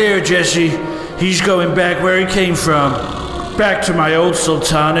 Loud and clear, Jesse. He's going back where he came from. Back to my old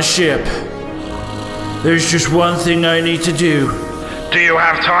Sultana ship. There's just one thing I need to do. Do you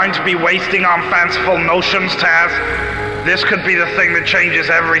have time to be wasting on fanciful notions, Taz? This could be the thing that changes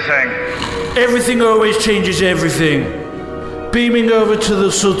everything. Everything always changes everything. Beaming over to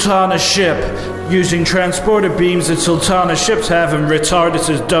the Sultana ship, using transporter beams that Sultana ships have and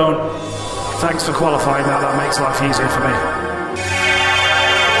retardances don't. Thanks for qualifying that, that makes life easier for me.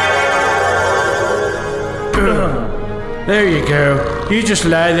 There you go. You just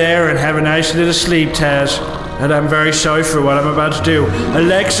lie there and have a nice little sleep, Taz. And I'm very sorry for what I'm about to do.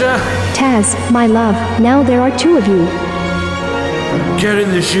 Alexa? Taz, my love, now there are two of you. Get in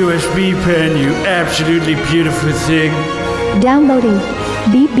this USB pen, you absolutely beautiful thing. Downloading.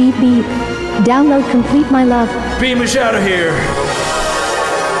 Beep, beep, beep. Download complete, my love. Beam us out of here.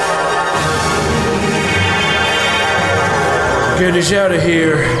 Get us out of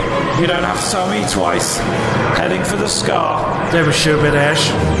here. You don't have to tell me twice. Heading for the scar. That was so badass.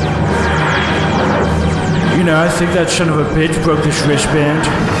 You know, I think that son of a bitch broke this wristband.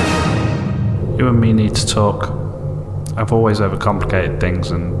 You and me need to talk. I've always overcomplicated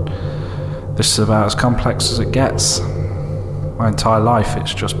things, and this is about as complex as it gets. My entire life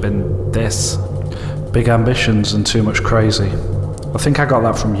it's just been this. Big ambitions and too much crazy. I think I got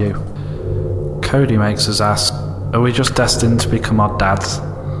that from you. Cody makes us ask, are we just destined to become our dads?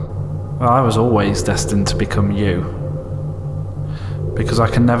 Well, I was always destined to become you. Because I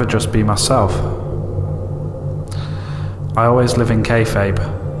can never just be myself. I always live in kayfabe.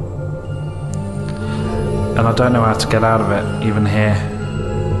 And I don't know how to get out of it, even here.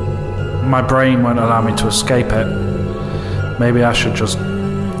 My brain won't allow me to escape it. Maybe I should just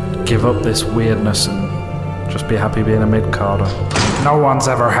give up this weirdness and just be happy being a mid-carder. No one's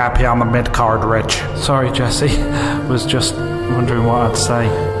ever happy on the mid-card, Rich. Sorry, Jesse. Was just wondering what I'd say.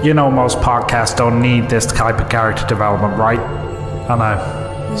 You know most podcasts don't need this type of character development, right? I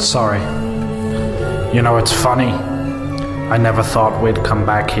know. Sorry. You know, it's funny. I never thought we'd come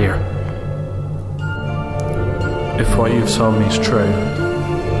back here. If what you've told me is true,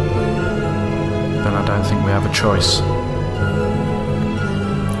 then I don't think we have a choice.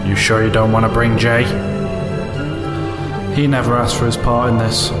 You sure you don't want to bring Jay? He never asked for his part in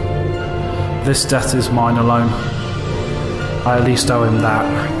this. This death is mine alone. I at least owe him that.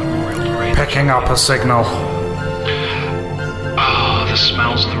 Picking up a signal. The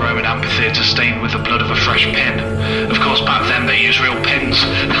smells of the Roman amphitheatre stained with the blood of a fresh pin. Of course, back then they used real pins.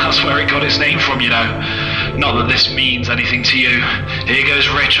 That's where it got its name from, you know. Not that this means anything to you. Here goes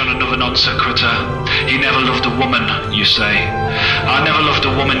Rich on another non sequitur. He never loved a woman, you say. I never loved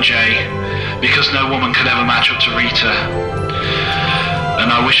a woman, Jay, because no woman could ever match up to Rita.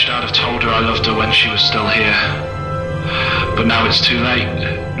 And I wished I'd have told her I loved her when she was still here. But now it's too late,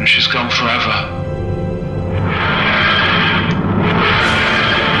 and she's gone forever.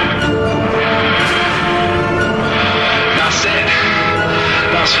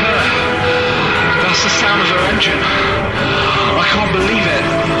 That's her. That's the sound of her engine. I can't believe it.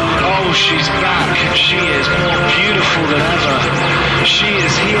 Oh, she's back. She is more beautiful than ever. She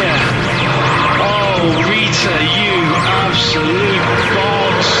is here. Oh, Rita, you absolute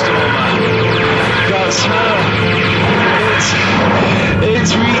barnstormer. That's her.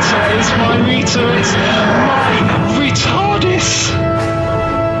 It's Rita. It's my Rita. It's my retardis.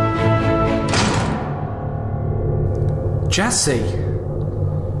 Jesse.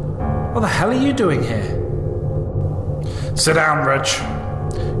 What the hell are you doing here? Sit down, Rich.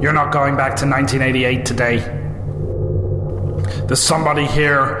 You're not going back to 1988 today. There's somebody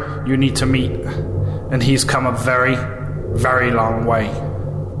here you need to meet, and he's come a very, very long way.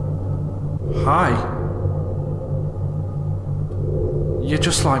 Hi. You're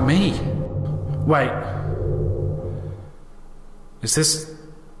just like me. Wait. Is this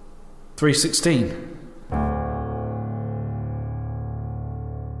 316?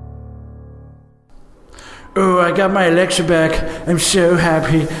 Oh, I got my Alexa back. I'm so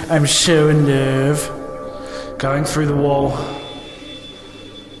happy. I'm so in love. Going through the wall.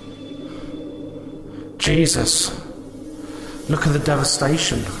 Jesus. Look at the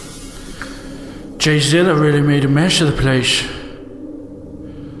devastation. Jayzilla really made a mess of the place.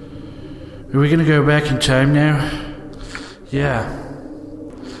 Are we gonna go back in time now? Yeah.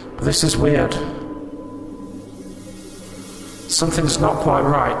 But this is weird. Something's not quite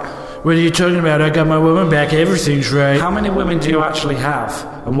right. What are you talking about? I got my woman back. Everything's right. How many women do you actually have?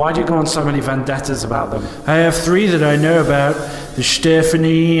 And why do you go on so many vendettas about them? I have 3 that I know about. There's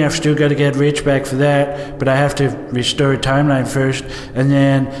Stephanie. I've still got to get Rich back for that, but I have to restore a timeline first. And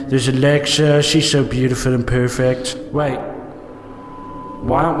then there's Alexa. She's so beautiful and perfect. Wait.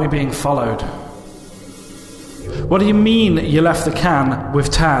 Why aren't we being followed? What do you mean you left the can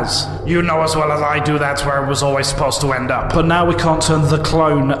with Taz? You know as well as I do that's where it was always supposed to end up. But now we can't turn the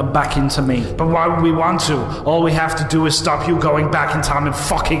clone back into me. But why would we want to? All we have to do is stop you going back in time and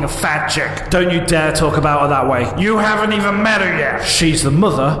fucking a fat chick. Don't you dare talk about her that way. You haven't even met her yet. She's the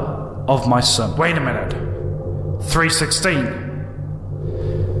mother of my son. Wait a minute.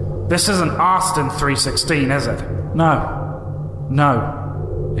 316? This isn't Austin 316, is it? No.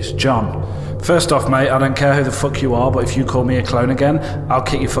 It's John. First off, mate, I don't care who the fuck you are, but if you call me a clone again, I'll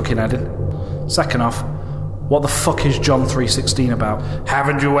kick your fucking head in. Second off, what the fuck is John 316 about?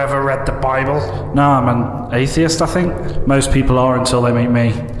 Haven't you ever read the Bible? No, I'm an atheist, I think. Most people are until they meet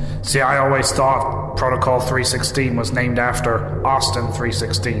me. See, I always thought Protocol 316 was named after Austin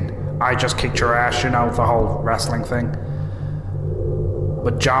 316. I just kicked your ass, you know, the whole wrestling thing.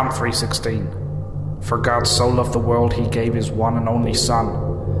 But John 316. For God so loved the world, he gave his one and only Son,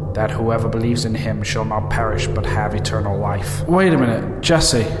 that whoever believes in him shall not perish but have eternal life. Wait a minute,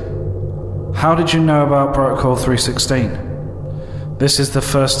 Jesse. How did you know about Protocol 316? This is the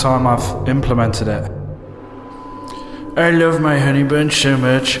first time I've implemented it. I love my honey bunch so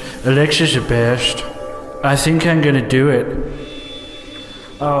much. Alexa's the best. I think I'm gonna do it.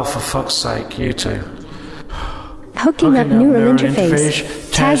 Oh, for fuck's sake, you two. Hooking up neural interface.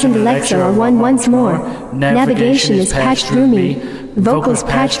 Taz and Alexa are one once more. Navigation is patched through me. Vocals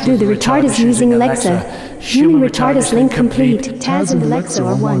patched through the retardus using Alexa. Human retardus link complete. Taz and Alexa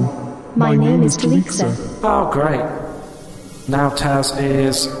are one. My name is Talixa. Oh, great. Now Taz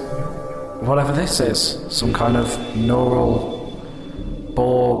is... whatever this is. Some kind of neural...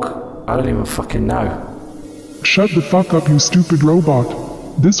 Borg... I don't even fucking know. Shut the fuck up, you stupid robot.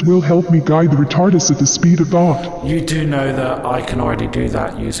 This will help me guide the retardus at the speed of thought. You do know that I can already do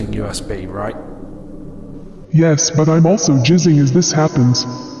that using USB, right? Yes, but I'm also jizzing as this happens.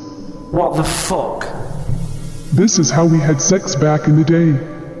 What the fuck? This is how we had sex back in the day.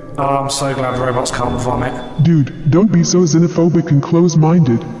 Oh, I'm so glad robots can't vomit. Dude, don't be so xenophobic and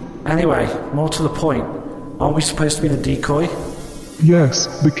close-minded. Anyway, more to the point. Aren't we supposed to be the decoy? Yes,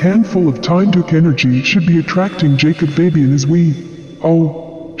 the can full of time-took energy should be attracting Jacob Fabian as we...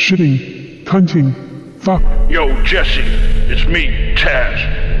 oh, shitting, cunting, fuck. Yo, Jesse, it's me, Taz.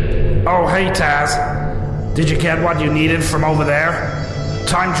 Oh, hey, Taz. Did you get what you needed from over there?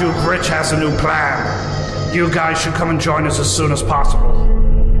 Time Juke Rich has a new plan. You guys should come and join us as soon as possible.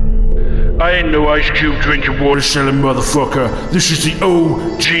 I ain't no ice cube drinking water selling motherfucker. This is the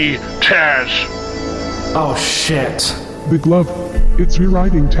OG Taz. Oh shit. Big Love, it's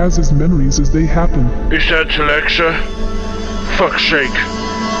rewriting Taz's memories as they happen. Is that Alexa? Fuck's sake.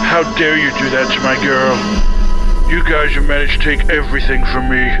 How dare you do that to my girl? You guys have managed to take everything from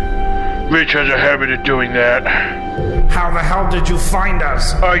me. Rich has a habit of doing that. How the hell did you find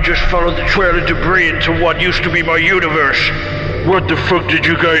us? I just followed the trail of debris into what used to be my universe. What the fuck did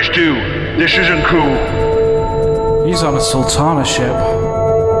you guys do? This isn't cool. He's on a Sultana ship.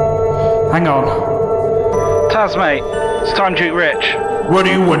 Hang on. Taz, mate. It's Time Duke Rich. What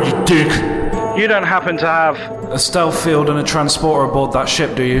do you want, you dick? You don't happen to have... a stealth field and a transporter aboard that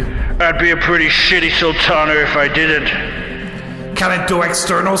ship, do you? I'd be a pretty shitty Sultana if I didn't. Can it do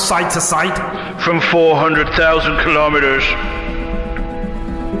external site to site? From 400,000 kilometers.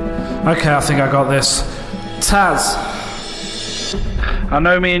 Okay, I think I got this. Taz. I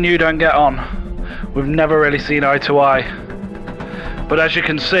know me and you don't get on. We've never really seen eye to eye. But as you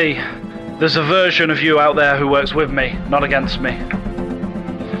can see, there's a version of you out there who works with me, not against me.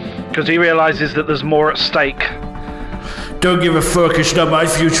 Because he realizes that there's more at stake. Don't give a fuck, it's not my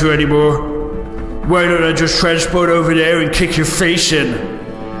future anymore. Why don't I just transport over there and kick your face in?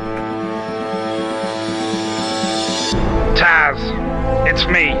 Taz, it's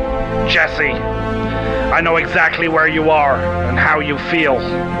me, Jesse. I know exactly where you are and how you feel.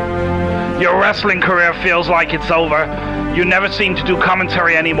 Your wrestling career feels like it's over. You never seem to do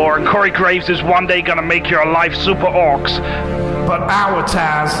commentary anymore, and Corey Graves is one day gonna make your life super orcs. But our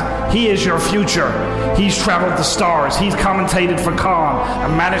Taz, he is your future. He's traveled the stars, he's commentated for Khan,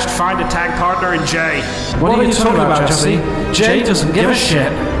 and managed to find a tag partner in Jay. What are you talking about, Jesse? Jay doesn't give a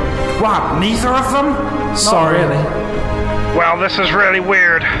shit. What, neither of them? Not really. Well, this is really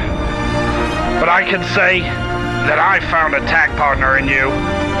weird. But I can say that I found a tag partner in you,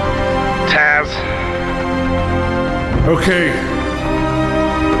 Taz. Okay.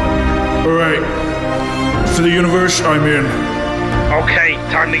 Alright. For the universe, I'm in. Okay,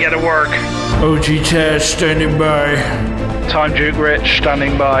 time to get to work. OG Taz standing by. Time Duke Rich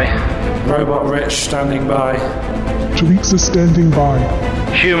standing by. Robot Rich standing by. Talixa standing by.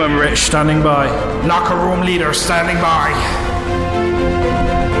 Human Rich standing by. Locker room leader standing by.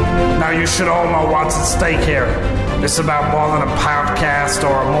 Now you should all know what's at stake here. It's about more than a podcast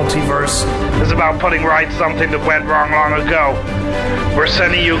or a multiverse. It's about putting right something that went wrong long ago. We're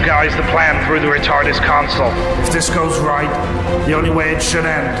sending you guys the plan through the retarded console. If this goes right, the only way it should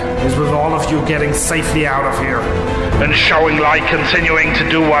end is with all of you getting safely out of here. And showing light continuing to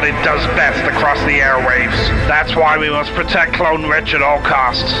do what it does best across the airwaves. That's why we must protect Clone Rich at all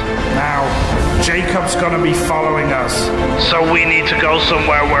costs. Now, Jacob's gonna be following us. So we need to go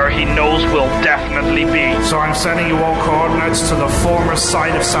somewhere where he knows we'll definitely be. So I'm sending you all coordinates to the former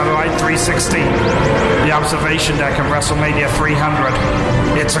site of Satellite 316. The observation deck of WrestleMania 300.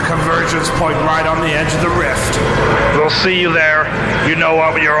 It's a convergence point right on the edge of the rift. We'll see you there. You know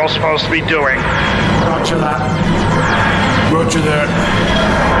what you're all supposed to be doing. Roger that. Roger that.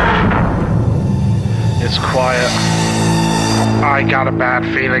 It's quiet. I got a bad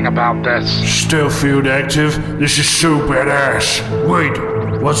feeling about this. Stealth field active? This is so badass. Wait,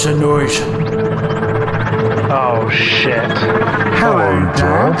 what's that noise? Oh shit. Hello,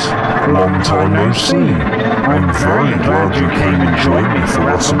 Dad. Long time no see. I'm very glad you came and joined me for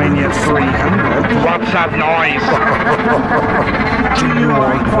WrestleMania 300. What's that noise? Do you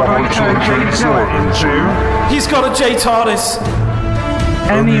like what I turned J-Zilla into? He's got a J-TARDIS.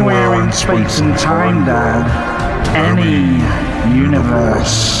 Anywhere in space and time, Dad. Any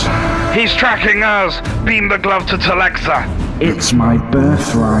universe. He's tracking us. Beam the glove to Talexa. It's my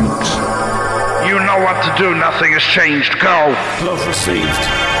birthright. You know what to do. Nothing has changed. Go. Glove received.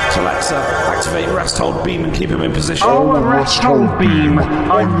 Talexa, activate rest hold beam and keep him in position. Oh, a rest hold beam.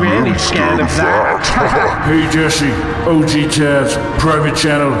 I'm really scared of that. Hey, Jesse. OG Taz. Private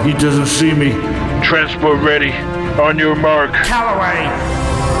channel. He doesn't see me. Transport ready. On your mark. Callaway.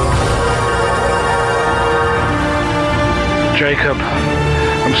 Jacob,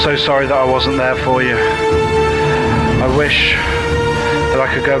 I'm so sorry that I wasn't there for you. I wish that I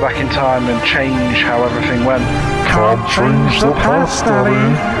could go back in time and change how everything went. Can't change the past, Daddy.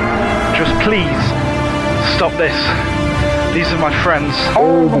 Just please, stop this. These are my friends.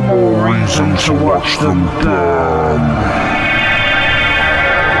 All the more reason to watch them burn.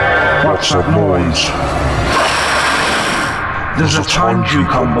 What's that noise? There's a time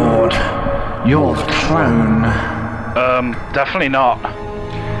Duke on board. You're the clone. Definitely not.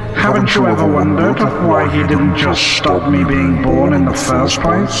 Haven't you ever wondered why he didn't just stop me being born in the first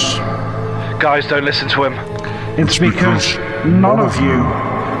place? Guys, don't listen to him. It's because none of you,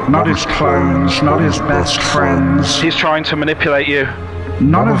 not his clones, not his best friends, he's trying to manipulate you.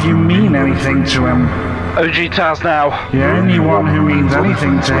 None of you mean anything to him. OG Taz now. The only one who means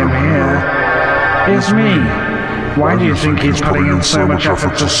anything to him here is me. Why do you think he's putting in so much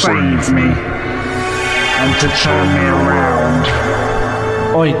effort to save me? And to turn me around?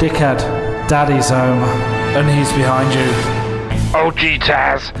 Oi, dickhead. Daddy's home. And he's behind you. OG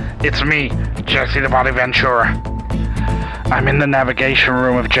Taz, it's me, Jesse the Body Ventura. I'm in the navigation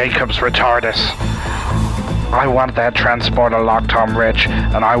room of Jacob's retardus. I want that transporter locked on Rich,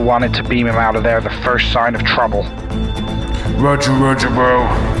 and I wanted to beam him out of there the first sign of trouble. Roger, bro.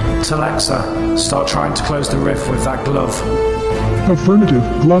 Talexa, start trying to close the rift with that glove. Affirmative.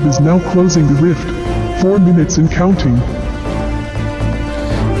 Glove is now closing the rift. 4 minutes and counting.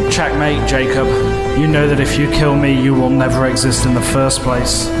 Checkmate, Jacob. You know that if you kill me, you will never exist in the first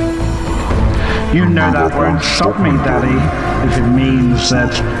place. You know that won't stop me, Daddy, if it means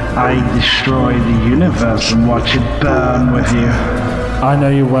that I destroy the universe and watch it burn with you. I know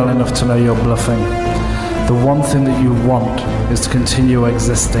you well enough to know you're bluffing. The one thing that you want is to continue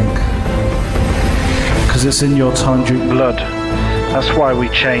existing. Because it's in your Time Duke blood. That's why we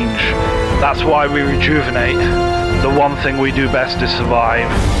change. That's why we rejuvenate. The one thing we do best is survive.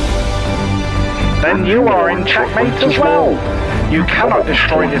 Then you are in checkmate as well. You cannot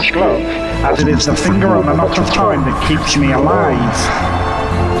destroy this glove, as it is the finger on the knot of time that keeps me alive.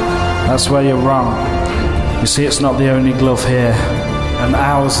 That's where you're wrong. You see, it's not the only glove here, and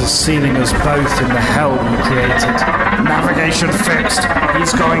ours is sealing us both in the hell we created. Navigation fixed.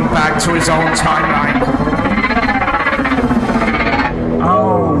 He's going back to his own timeline.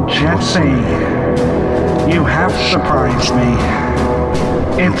 Oh, Jesse, you have surprised me.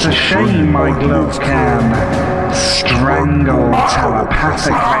 It's a shame my glove can strangle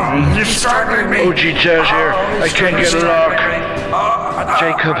telepathically. You're strangling me. OG Taz here. I can't get a lock.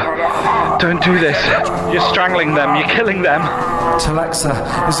 Jacob, don't do this. You're strangling them, you're killing them. Telexa,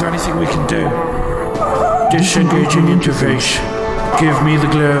 is there anything we can do? Disengaging interface. Give me the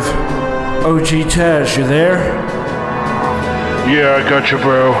glove. OG Taz, you there? Yeah, I got you,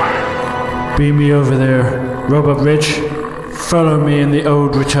 bro. Beam me over there. Robot Rich, follow me in the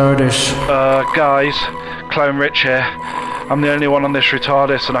old retardus. Guys, Clone Rich here. I'm the only one on this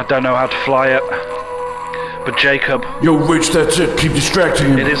retardus and I don't know how to fly it. But Jacob... Yo, Rich, that's it. Keep distracting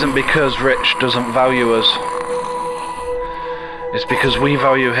him. It isn't because Rich doesn't value us. It's because we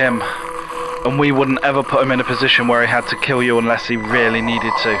value him. And we wouldn't ever put him in a position where he had to kill you unless he really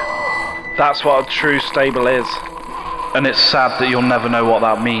needed to. That's what a true stable is. And it's sad that you'll never know what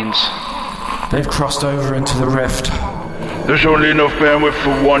that means. They've crossed over into the rift. There's only enough bandwidth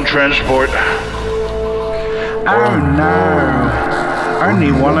for one transport. Oh no!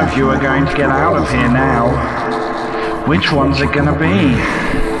 Only one of you are going to get out of here now. Which one's it gonna be?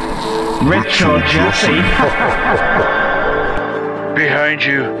 Rich or Jesse? Behind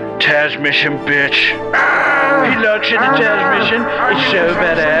you, Taz mission, bitch. He launched the Taz mission. It's so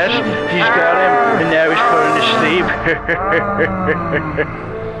badass. He's got him, and now he's falling asleep.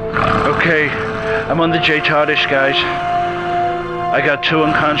 Okay, I'm on the J-TARDIS, guys. I got 2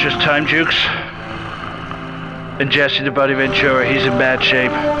 unconscious time jukes. And Jesse the Body Ventura, he's in bad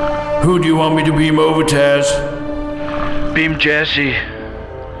shape. Who do you want me to beam over, Taz? Beam Jesse.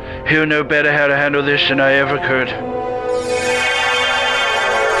 He'll know better how to handle this than I ever could.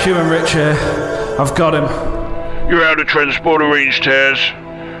 Human Rich here. I've got him. You're out of transporter range, Taz.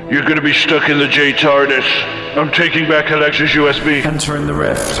 You're gonna be stuck in the J-TARDIS. I'm taking back Alexa's USB. Entering the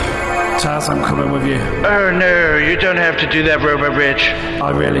rift. Taz, I'm coming with you. Oh no, you don't have to do that, Robot Rich.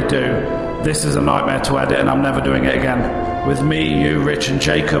 I really do. This is a nightmare to edit and I'm never doing it again. With me, you, Rich and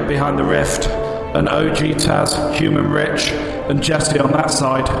Jacob behind the rift, and OG Taz, Human Rich, and Jesse on that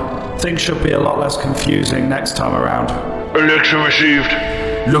side, things should be a lot less confusing next time around. Alexa received.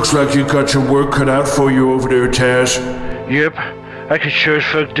 Looks like you got your work cut out for you over there, Taz. Yep, I could sure as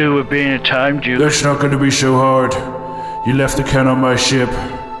fuck do with being a time juke. That's not gonna be so hard. You left the can on my ship.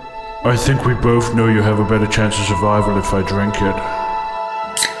 I think we both know you have a better chance of survival if I drink it.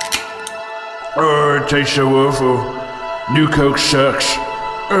 It tastes so awful. New Coke sucks.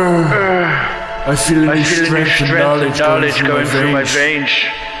 I feel any strength and knowledge going through my veins.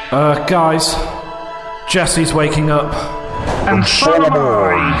 Guys, Jesse's waking up. And so am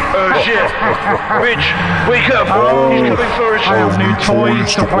I. Oh shit! Rich, wake up! He's coming for us. I have new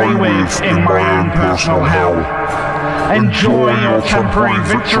toys to play with in my own personal hell. Enjoy your temporary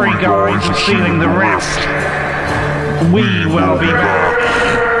victory, guys, of sealing the rift. We will be back.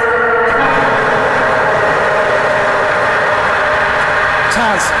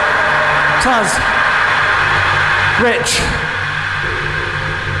 Taz! Rich!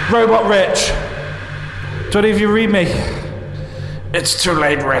 Robot Rich! Do any of you read me? It's too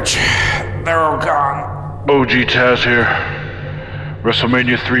late, Rich. They're all gone. OG Taz here.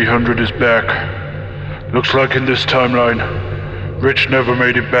 WrestleMania 300 is back. Looks like in this timeline, Rich never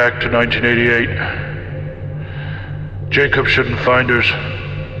made it back to 1988. Jacob shouldn't find us.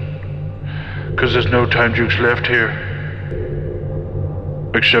 Cause there's no time jukes left here.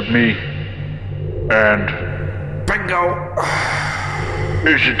 Except me. And... Bingo!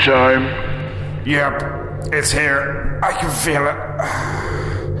 Is it time? Yep, it's here. I can feel it.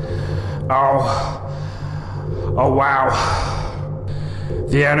 Oh wow.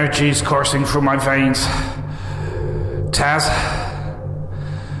 The energy's coursing through my veins. Taz,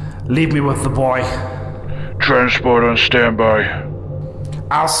 leave me with the boy. Transport on standby.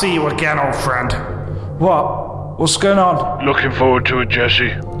 I'll see you again, old friend. What? What's going on? Looking forward to it,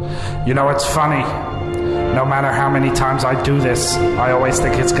 Jesse. You know, it's funny. No matter how many times I do this, I always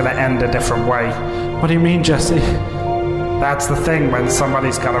think it's gonna end a different way. What do you mean, Jesse? That's the thing when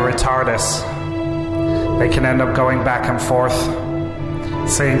somebody's got a retardus. They can end up going back and forth,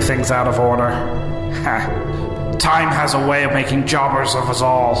 saying things out of order. Time has a way of making jobbers of us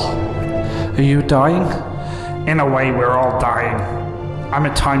all. Are you dying? In a way, we're all dying. I'm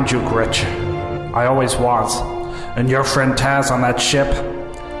a time juke, Rich. I always was. And your friend Taz on that ship,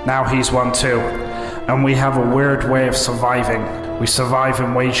 now he's one too. And we have a weird way of surviving. We survive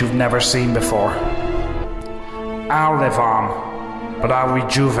in ways you've never seen before. I'll live on, but I'll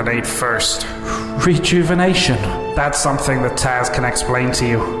rejuvenate first. Rejuvenation? That's something that Taz can explain to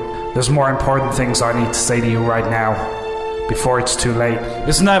you. There's more important things I need to say to you right now, before it's too late.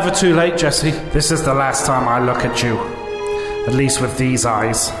 It's never too late, Jesse. This is the last time I look at you. At least with these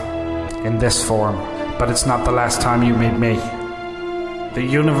eyes. In this form. But it's not the last time you meet me. The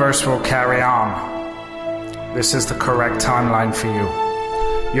universe will carry on. This is the correct timeline for you.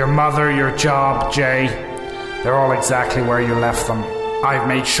 Your mother, your job, Jay, they're all exactly where you left them. I've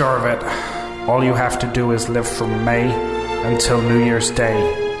made sure of it. All you have to do is live from May until New Year's Day,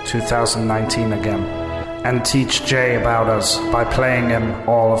 2019 again, and teach Jay about us by playing him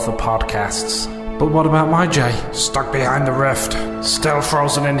all of the podcasts. But what about my Jay? Stuck behind the rift, still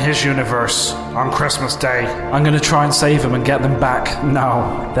frozen in his universe on Christmas Day. I'm gonna try and save him and get them back.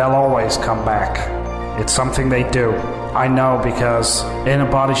 No, they'll always come back. It's something they do. I know because in a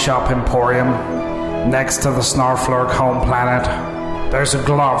body shop emporium next to the Snarflurk home planet, there's a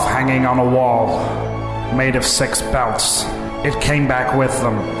glove hanging on a wall made of 6 belts. It came back with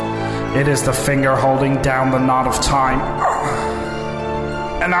them. It is the finger holding down the knot of time.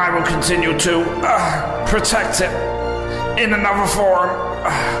 And I will continue to protect it in another form.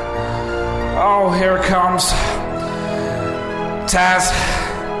 Oh, here it comes. Taz.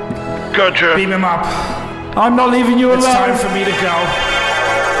 Gotcha. Beam him up. I'm not leaving you alone. It's time for me to go.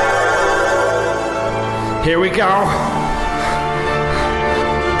 Here we go.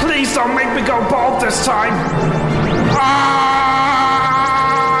 Please don't make me go bald this time.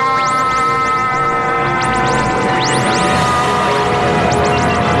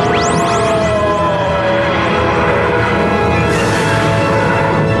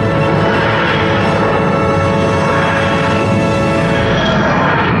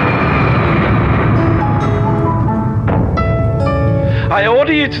 I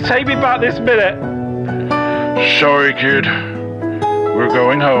order you to take me back this minute. Sorry, kid. We're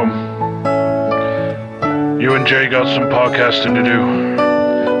going home. You and Jay got some podcasting to do.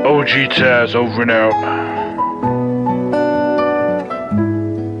 OG Taz over and out.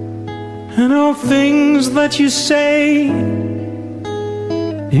 And all things that you say,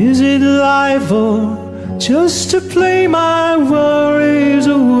 is it live or just to play my worries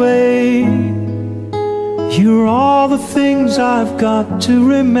away? You're all the things I've got to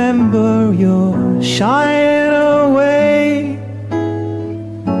remember. You're shying away.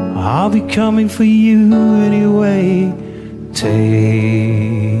 I'll be coming for you anyway.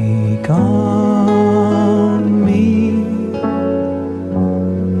 Take on me.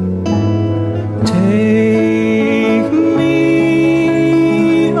 Take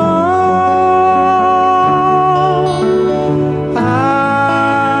me on.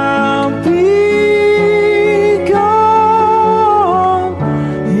 I'll be gone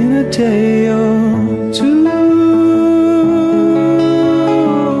in a day or two.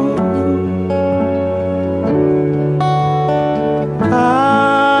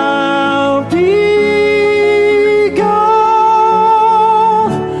 I'll be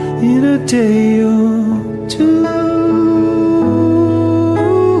gone in a day or two.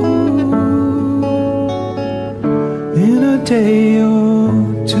 In a day or